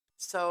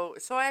 So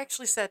I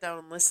actually sat down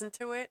and listened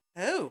to it.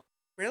 Oh,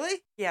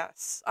 really?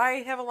 Yes.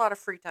 I have a lot of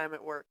free time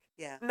at work.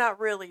 Yeah. Not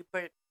really,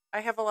 but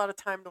I have a lot of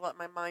time to let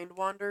my mind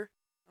wander.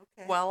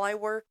 Okay. While I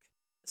work.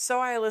 So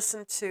I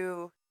listened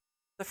to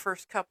the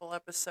first couple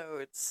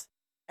episodes,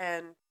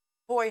 and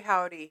boy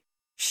howdy,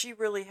 she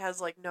really has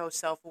like no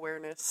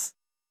self-awareness.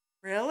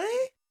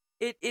 Really?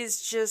 It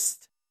is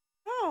just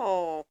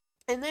Wow.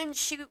 And then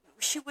she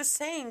was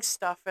saying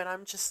stuff, and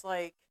I'm just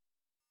like,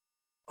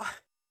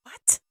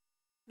 what?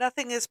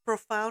 Nothing as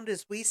profound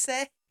as we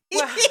say.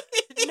 Well,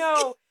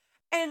 no.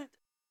 And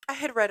I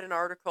had read an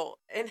article,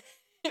 and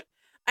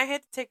I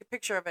had to take a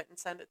picture of it and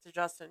send it to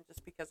Justin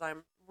just because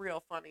I'm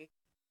real funny.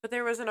 But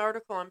there was an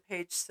article on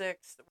page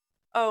 6.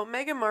 Oh,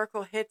 Meghan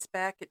Markle hits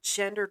back at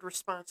gendered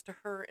response to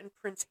her and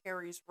Prince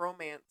Harry's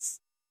romance.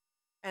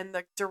 And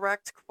the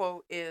direct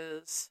quote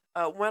is,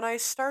 when I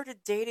started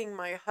dating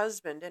my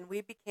husband and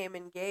we became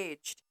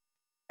engaged,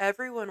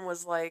 everyone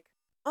was like,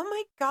 oh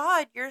my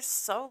God, you're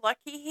so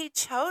lucky he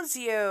chose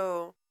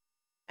you.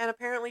 And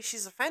apparently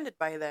she's offended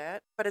by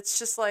that. But it's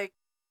just like,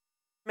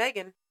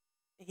 Meghan,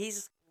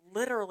 he's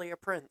literally a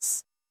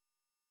prince.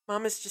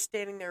 Mom is just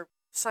standing there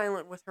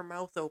silent with her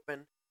mouth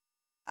open.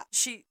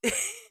 She,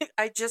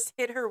 I just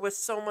hit her with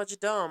so much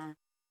dumb.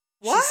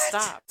 What? She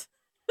stopped.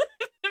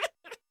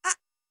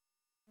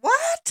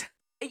 What?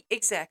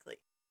 Exactly.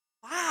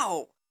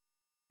 Wow.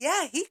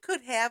 Yeah, he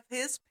could have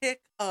his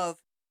pick of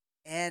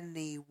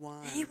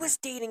anyone. He was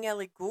dating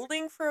Ellie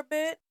Goulding for a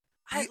bit.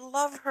 I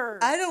love her.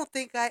 I don't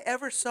think I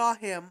ever saw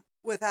him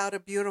without a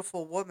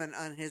beautiful woman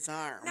on his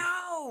arm.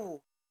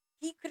 No.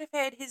 He could have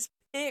had his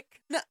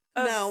pick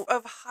No.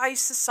 of high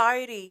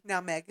society. Now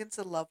Meghan's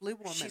a lovely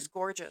woman. She's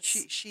gorgeous.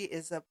 She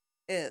is.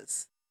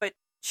 But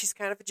she's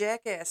kind of a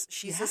jackass.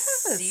 She's a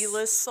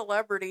C-list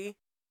celebrity.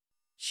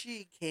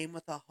 She came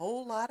with a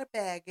whole lot of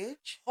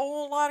baggage.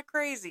 Whole lot of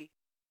crazy.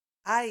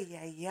 Ay,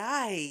 ay,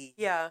 ay.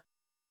 Yeah.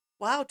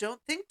 Wow, don't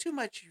think too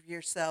much of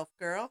yourself,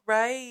 girl.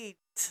 Right.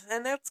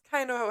 And that's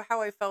kind of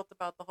how I felt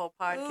about the whole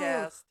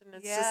podcast. And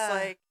it's just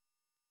like,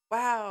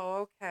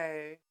 wow,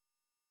 okay.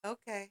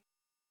 Okay.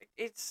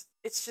 It's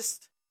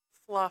just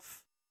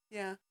fluff.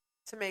 Yeah.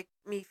 To make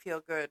me feel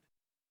good.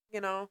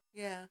 You know?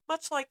 Yeah.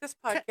 Much like this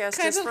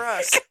podcast is for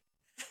us.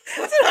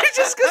 I was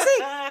just going to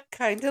say,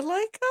 kind of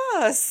like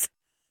us.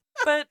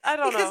 But I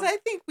don't know. Because I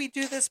think we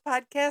do this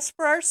podcast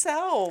for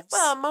ourselves.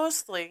 Well,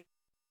 mostly.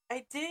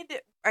 I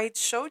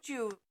showed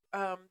you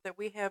that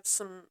we have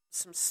some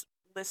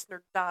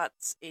listener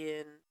dots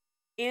in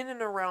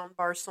and around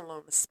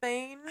Barcelona,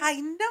 Spain.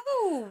 I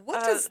know.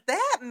 What does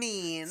that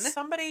mean?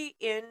 Somebody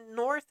in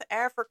North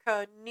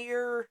Africa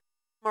near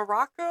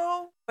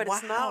Morocco, but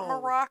it's not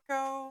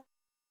Morocco.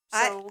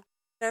 So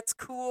that's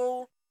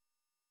cool.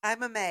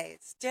 I'm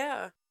amazed.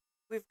 Yeah.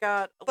 We've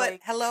got But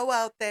hello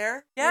out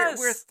there. Yes.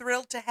 We're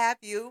thrilled to have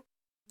you.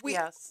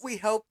 Yes. We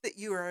hope that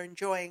you are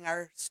enjoying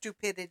our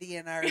stupidity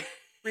and our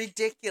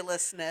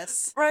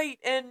ridiculousness. Right.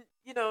 And,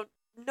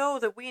 know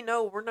that we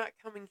know we're not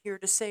coming here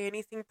to say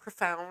anything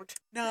profound.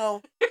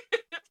 No.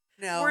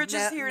 No. We're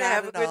just here to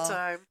have a good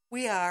time.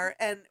 We are.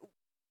 And,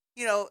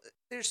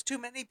 there's too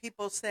many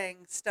people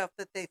saying stuff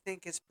that they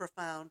think is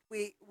profound.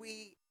 We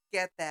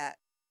get that.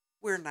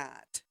 We're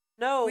not.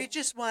 No. We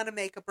just want to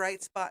make a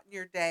bright spot in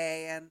your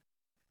day and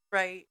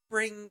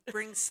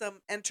bring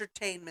some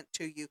entertainment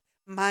to you.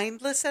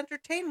 Mindless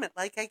entertainment,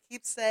 like I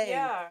keep saying.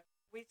 Yeah.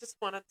 We just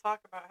want to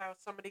talk about how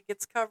somebody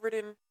gets covered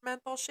in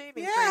menthol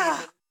shaving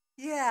cream.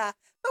 Yeah.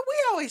 But we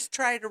always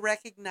try to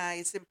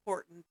recognize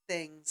important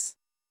things.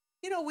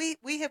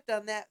 We have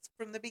done that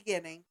from the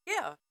beginning.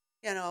 Yeah.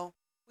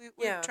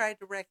 We've tried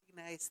to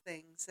recognize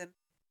things. And,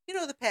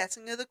 the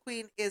passing of the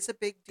Queen is a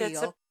big deal.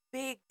 That's a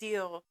big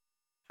deal.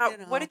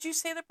 What did you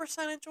say the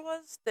percentage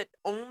was that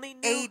only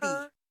knew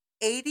her?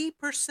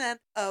 80%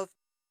 of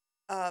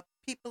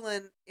people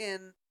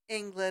in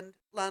England,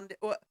 London,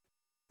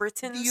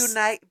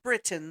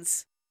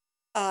 Britons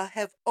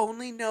have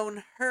only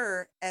known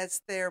her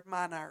as their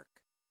monarch.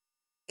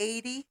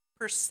 80%.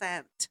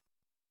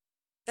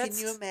 Can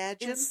you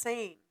imagine?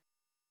 Insane.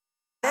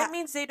 That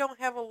means they don't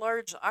have a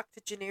large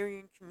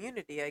octogenarian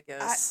community, I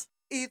guess.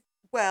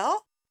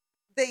 Well,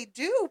 they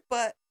do,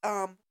 but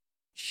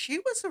she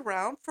was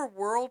around for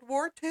World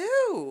War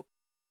II.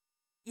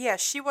 Yeah,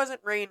 she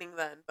wasn't reigning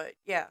then, but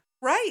yeah.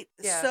 Right.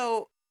 Yeah.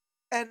 So,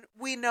 and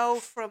we know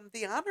from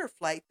the honor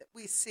flight that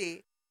we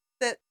see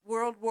that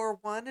World War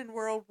I and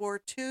World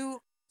War II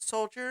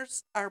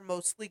soldiers are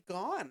mostly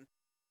gone.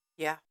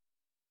 Yeah.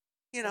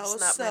 There's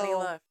not many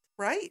left.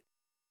 Right.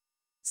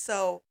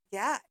 So,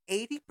 yeah,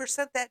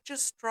 80%, that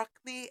just struck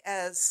me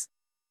as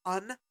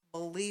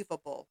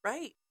unbelievable.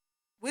 Right.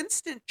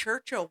 Winston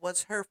Churchill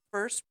was her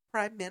first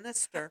prime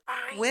minister.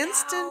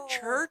 Winston know.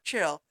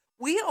 Churchill.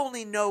 We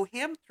only know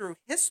him through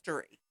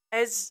history.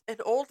 As an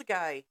old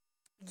guy.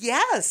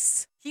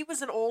 Yes. He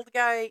was an old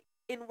guy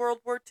in World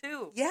War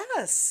II.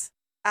 Yes.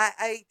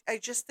 I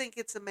just think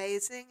it's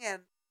amazing,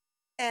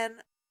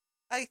 and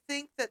I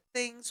think that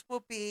things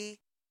will be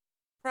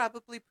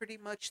probably pretty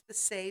much the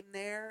same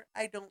there.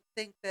 I don't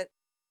think that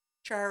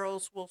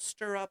Charles will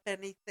stir up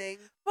anything.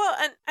 Well,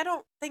 and I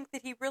don't think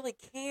that he really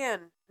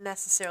can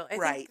necessarily.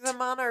 I think the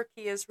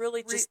monarchy is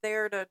really just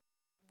there to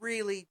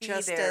really be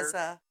just there. as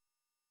a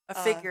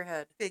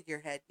figurehead.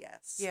 Figurehead,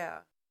 yes. Yeah.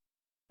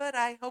 But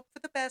I hope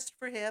for the best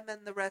for him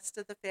and the rest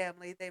of the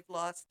family. They've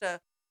lost a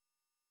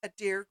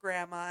dear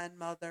grandma and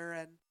mother,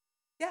 and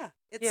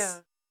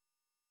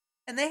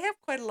and they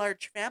have quite a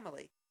large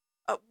family.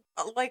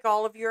 Like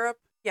all of Europe.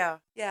 Yeah.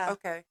 Yeah.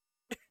 Okay.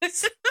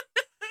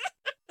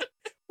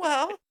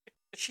 Well,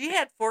 she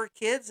had 4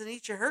 kids, and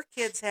each of her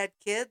kids had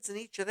kids, and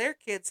each of their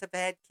kids have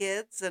had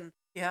kids, and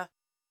Yeah.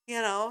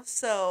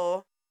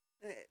 so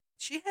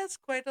she has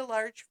quite a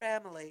large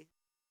family.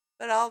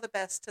 But all the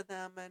best to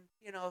them, and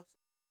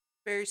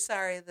very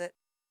sorry that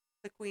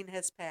the queen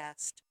has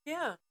passed.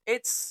 Yeah.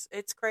 It's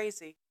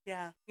crazy.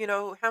 Yeah.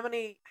 How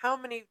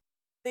many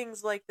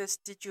things like this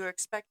did you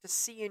expect to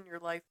see in your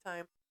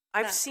lifetime?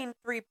 I've No. seen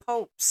 3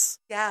 popes.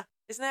 Yeah,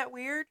 Isn't that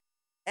weird?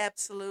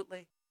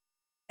 absolutely.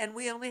 And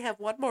we only have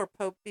one more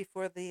pope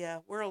before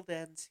the world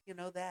ends. You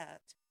know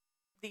that.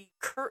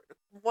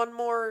 One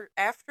more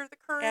after the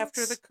current?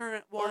 After the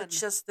current one. Or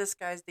just this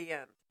guy's the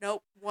end?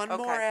 Nope, one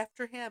more Okay.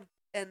 after him.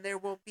 And there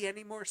won't be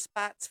any more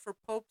spots for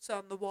popes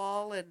on the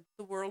wall, and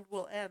the world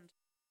will end.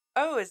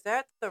 Oh, is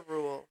that the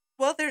rule?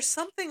 Well, there's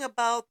something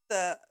about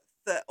the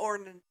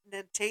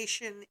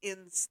ornamentation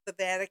in the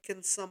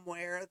Vatican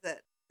somewhere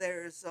that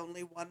there's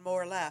only one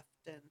more left,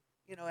 and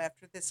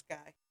after this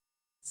guy.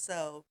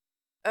 So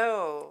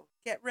Oh,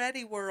 get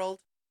ready,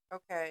 world.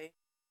 okay.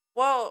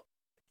 Well,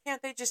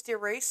 can't they just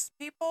erase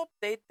people?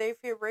 They've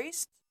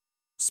erased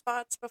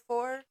spots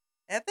before.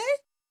 Have they?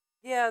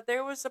 Yeah,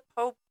 there was a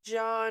Pope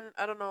John,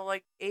 I don't know,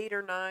 like 8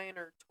 or 9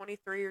 or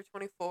 23 or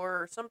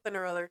 24 or something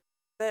or other,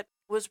 that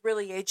was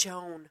really a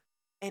Joan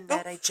and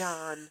not a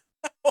John.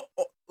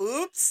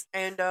 Oops.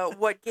 And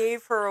what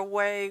gave her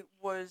away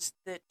was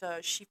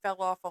that she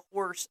fell off a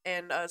horse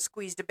and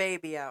squeezed a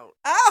baby out.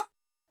 Oh!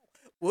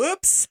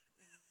 Whoops.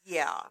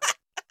 Yeah.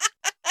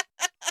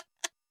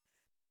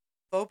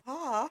 Faux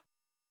pas.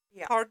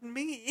 Yeah. Pardon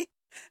me.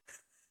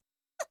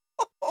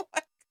 Oh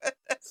my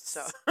goodness.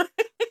 So.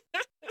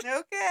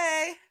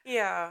 Okay.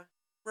 Yeah.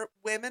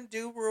 Women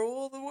do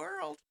rule the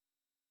world.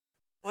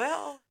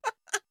 Well,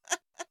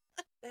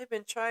 they've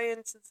been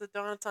trying since the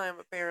dawn of time,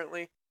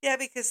 apparently. Yeah,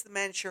 because the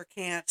men sure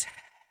can't.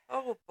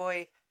 Oh,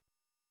 boy.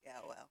 Yeah,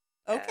 well.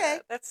 Okay.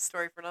 That's a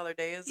story for another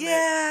day, isn't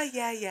it?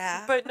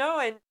 Yeah. But no,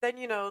 and then,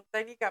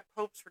 then you got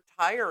popes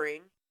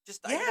retiring.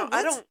 Just, Yeah,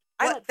 I don't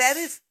that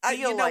is, feel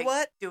you know like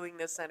what? doing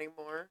this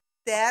anymore.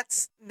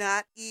 That's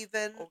not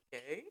even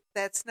Okay.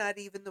 That's not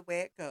even the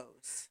way it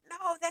goes.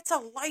 No, that's a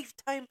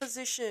lifetime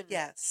position.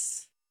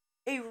 Yes.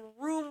 A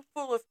room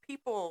full of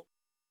people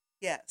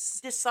Yes.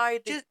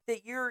 decide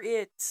that you're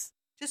it.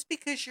 Just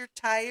because you're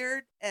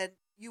tired and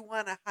you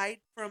want to hide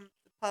from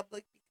the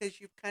public because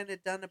you've kind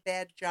of done a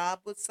bad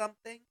job with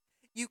something,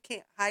 you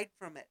can't hide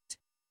from it.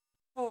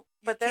 Well,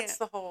 but that's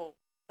the whole.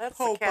 That's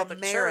Pope the Catholic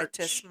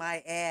Emeritus, Church.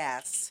 my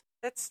ass.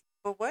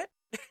 But what?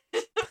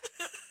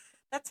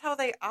 That's how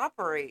they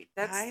operate.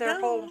 That's I their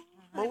know, whole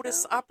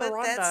modus operandi.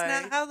 But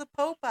that's not how the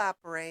Pope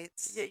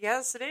operates.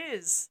 Yes, it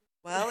is.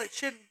 Well, it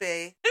shouldn't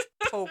be.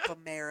 Pope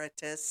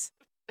Emeritus.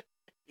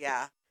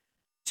 Yeah.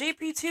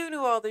 JP2 knew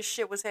all this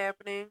shit was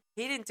happening.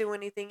 He didn't do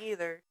anything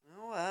either.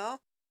 Oh,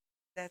 well,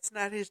 that's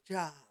not his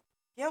job.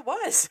 Yeah, it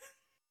was.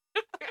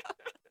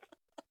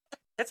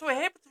 That's what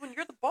happens when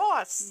you're the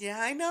boss. Yeah,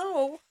 I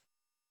know.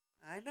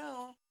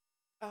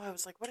 Oh, I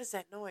was like, what is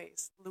that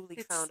noise? Luli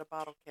It's found a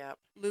bottle cap.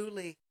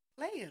 Luli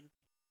playing.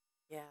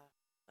 Yeah,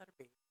 let her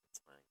be.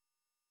 It's fine.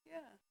 Yeah.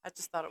 I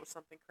just thought it was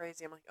something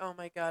crazy. I'm like, oh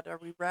my god, are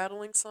we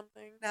rattling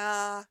something?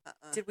 Nah.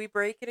 Did we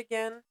break it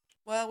again?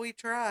 Well, we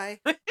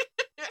try.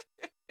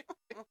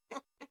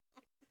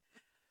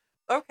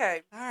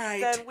 Okay. All right.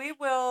 Then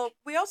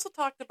we also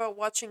talked about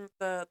watching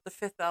the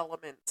Fifth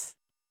Element.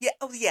 Yeah.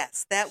 Oh,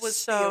 yes. That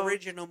was the So-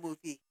 original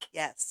movie.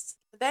 Yes.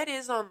 That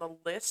is on the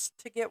list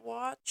to get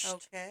watched.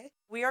 Okay.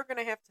 We are going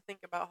to have to think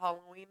about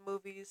Halloween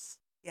movies.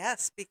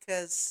 Yes,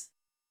 because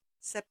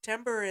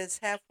September is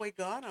halfway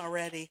gone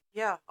already.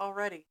 Yeah,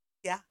 already.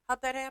 Yeah.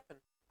 How'd that happen?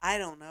 I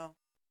don't know.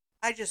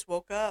 I just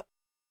woke up.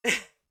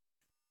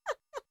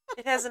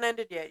 It hasn't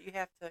ended yet. You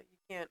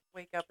can't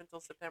wake up until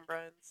September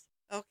ends.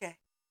 Okay.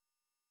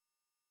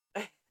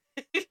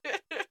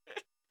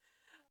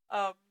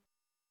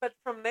 But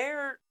from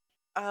there,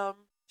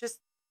 just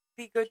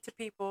be good to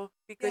people,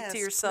 be good Yes, to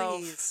yourself,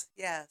 please.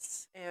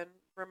 Yes. and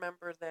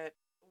remember that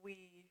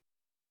we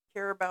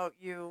care about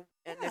you.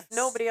 And if Yes.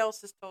 nobody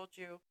else has told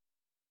you,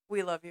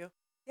 we love you.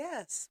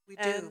 Yes, we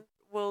do. And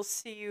we'll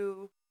see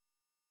you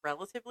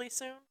relatively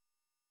soon.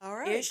 All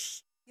right.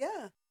 Ish.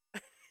 Yeah.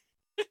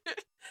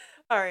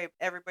 All right,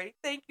 everybody.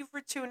 Thank you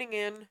for tuning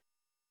in.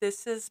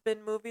 This has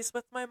been Movies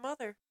with My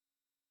Mother,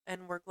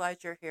 and we're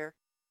glad you're here.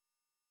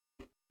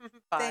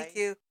 Bye. Thank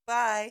you.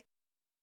 Bye.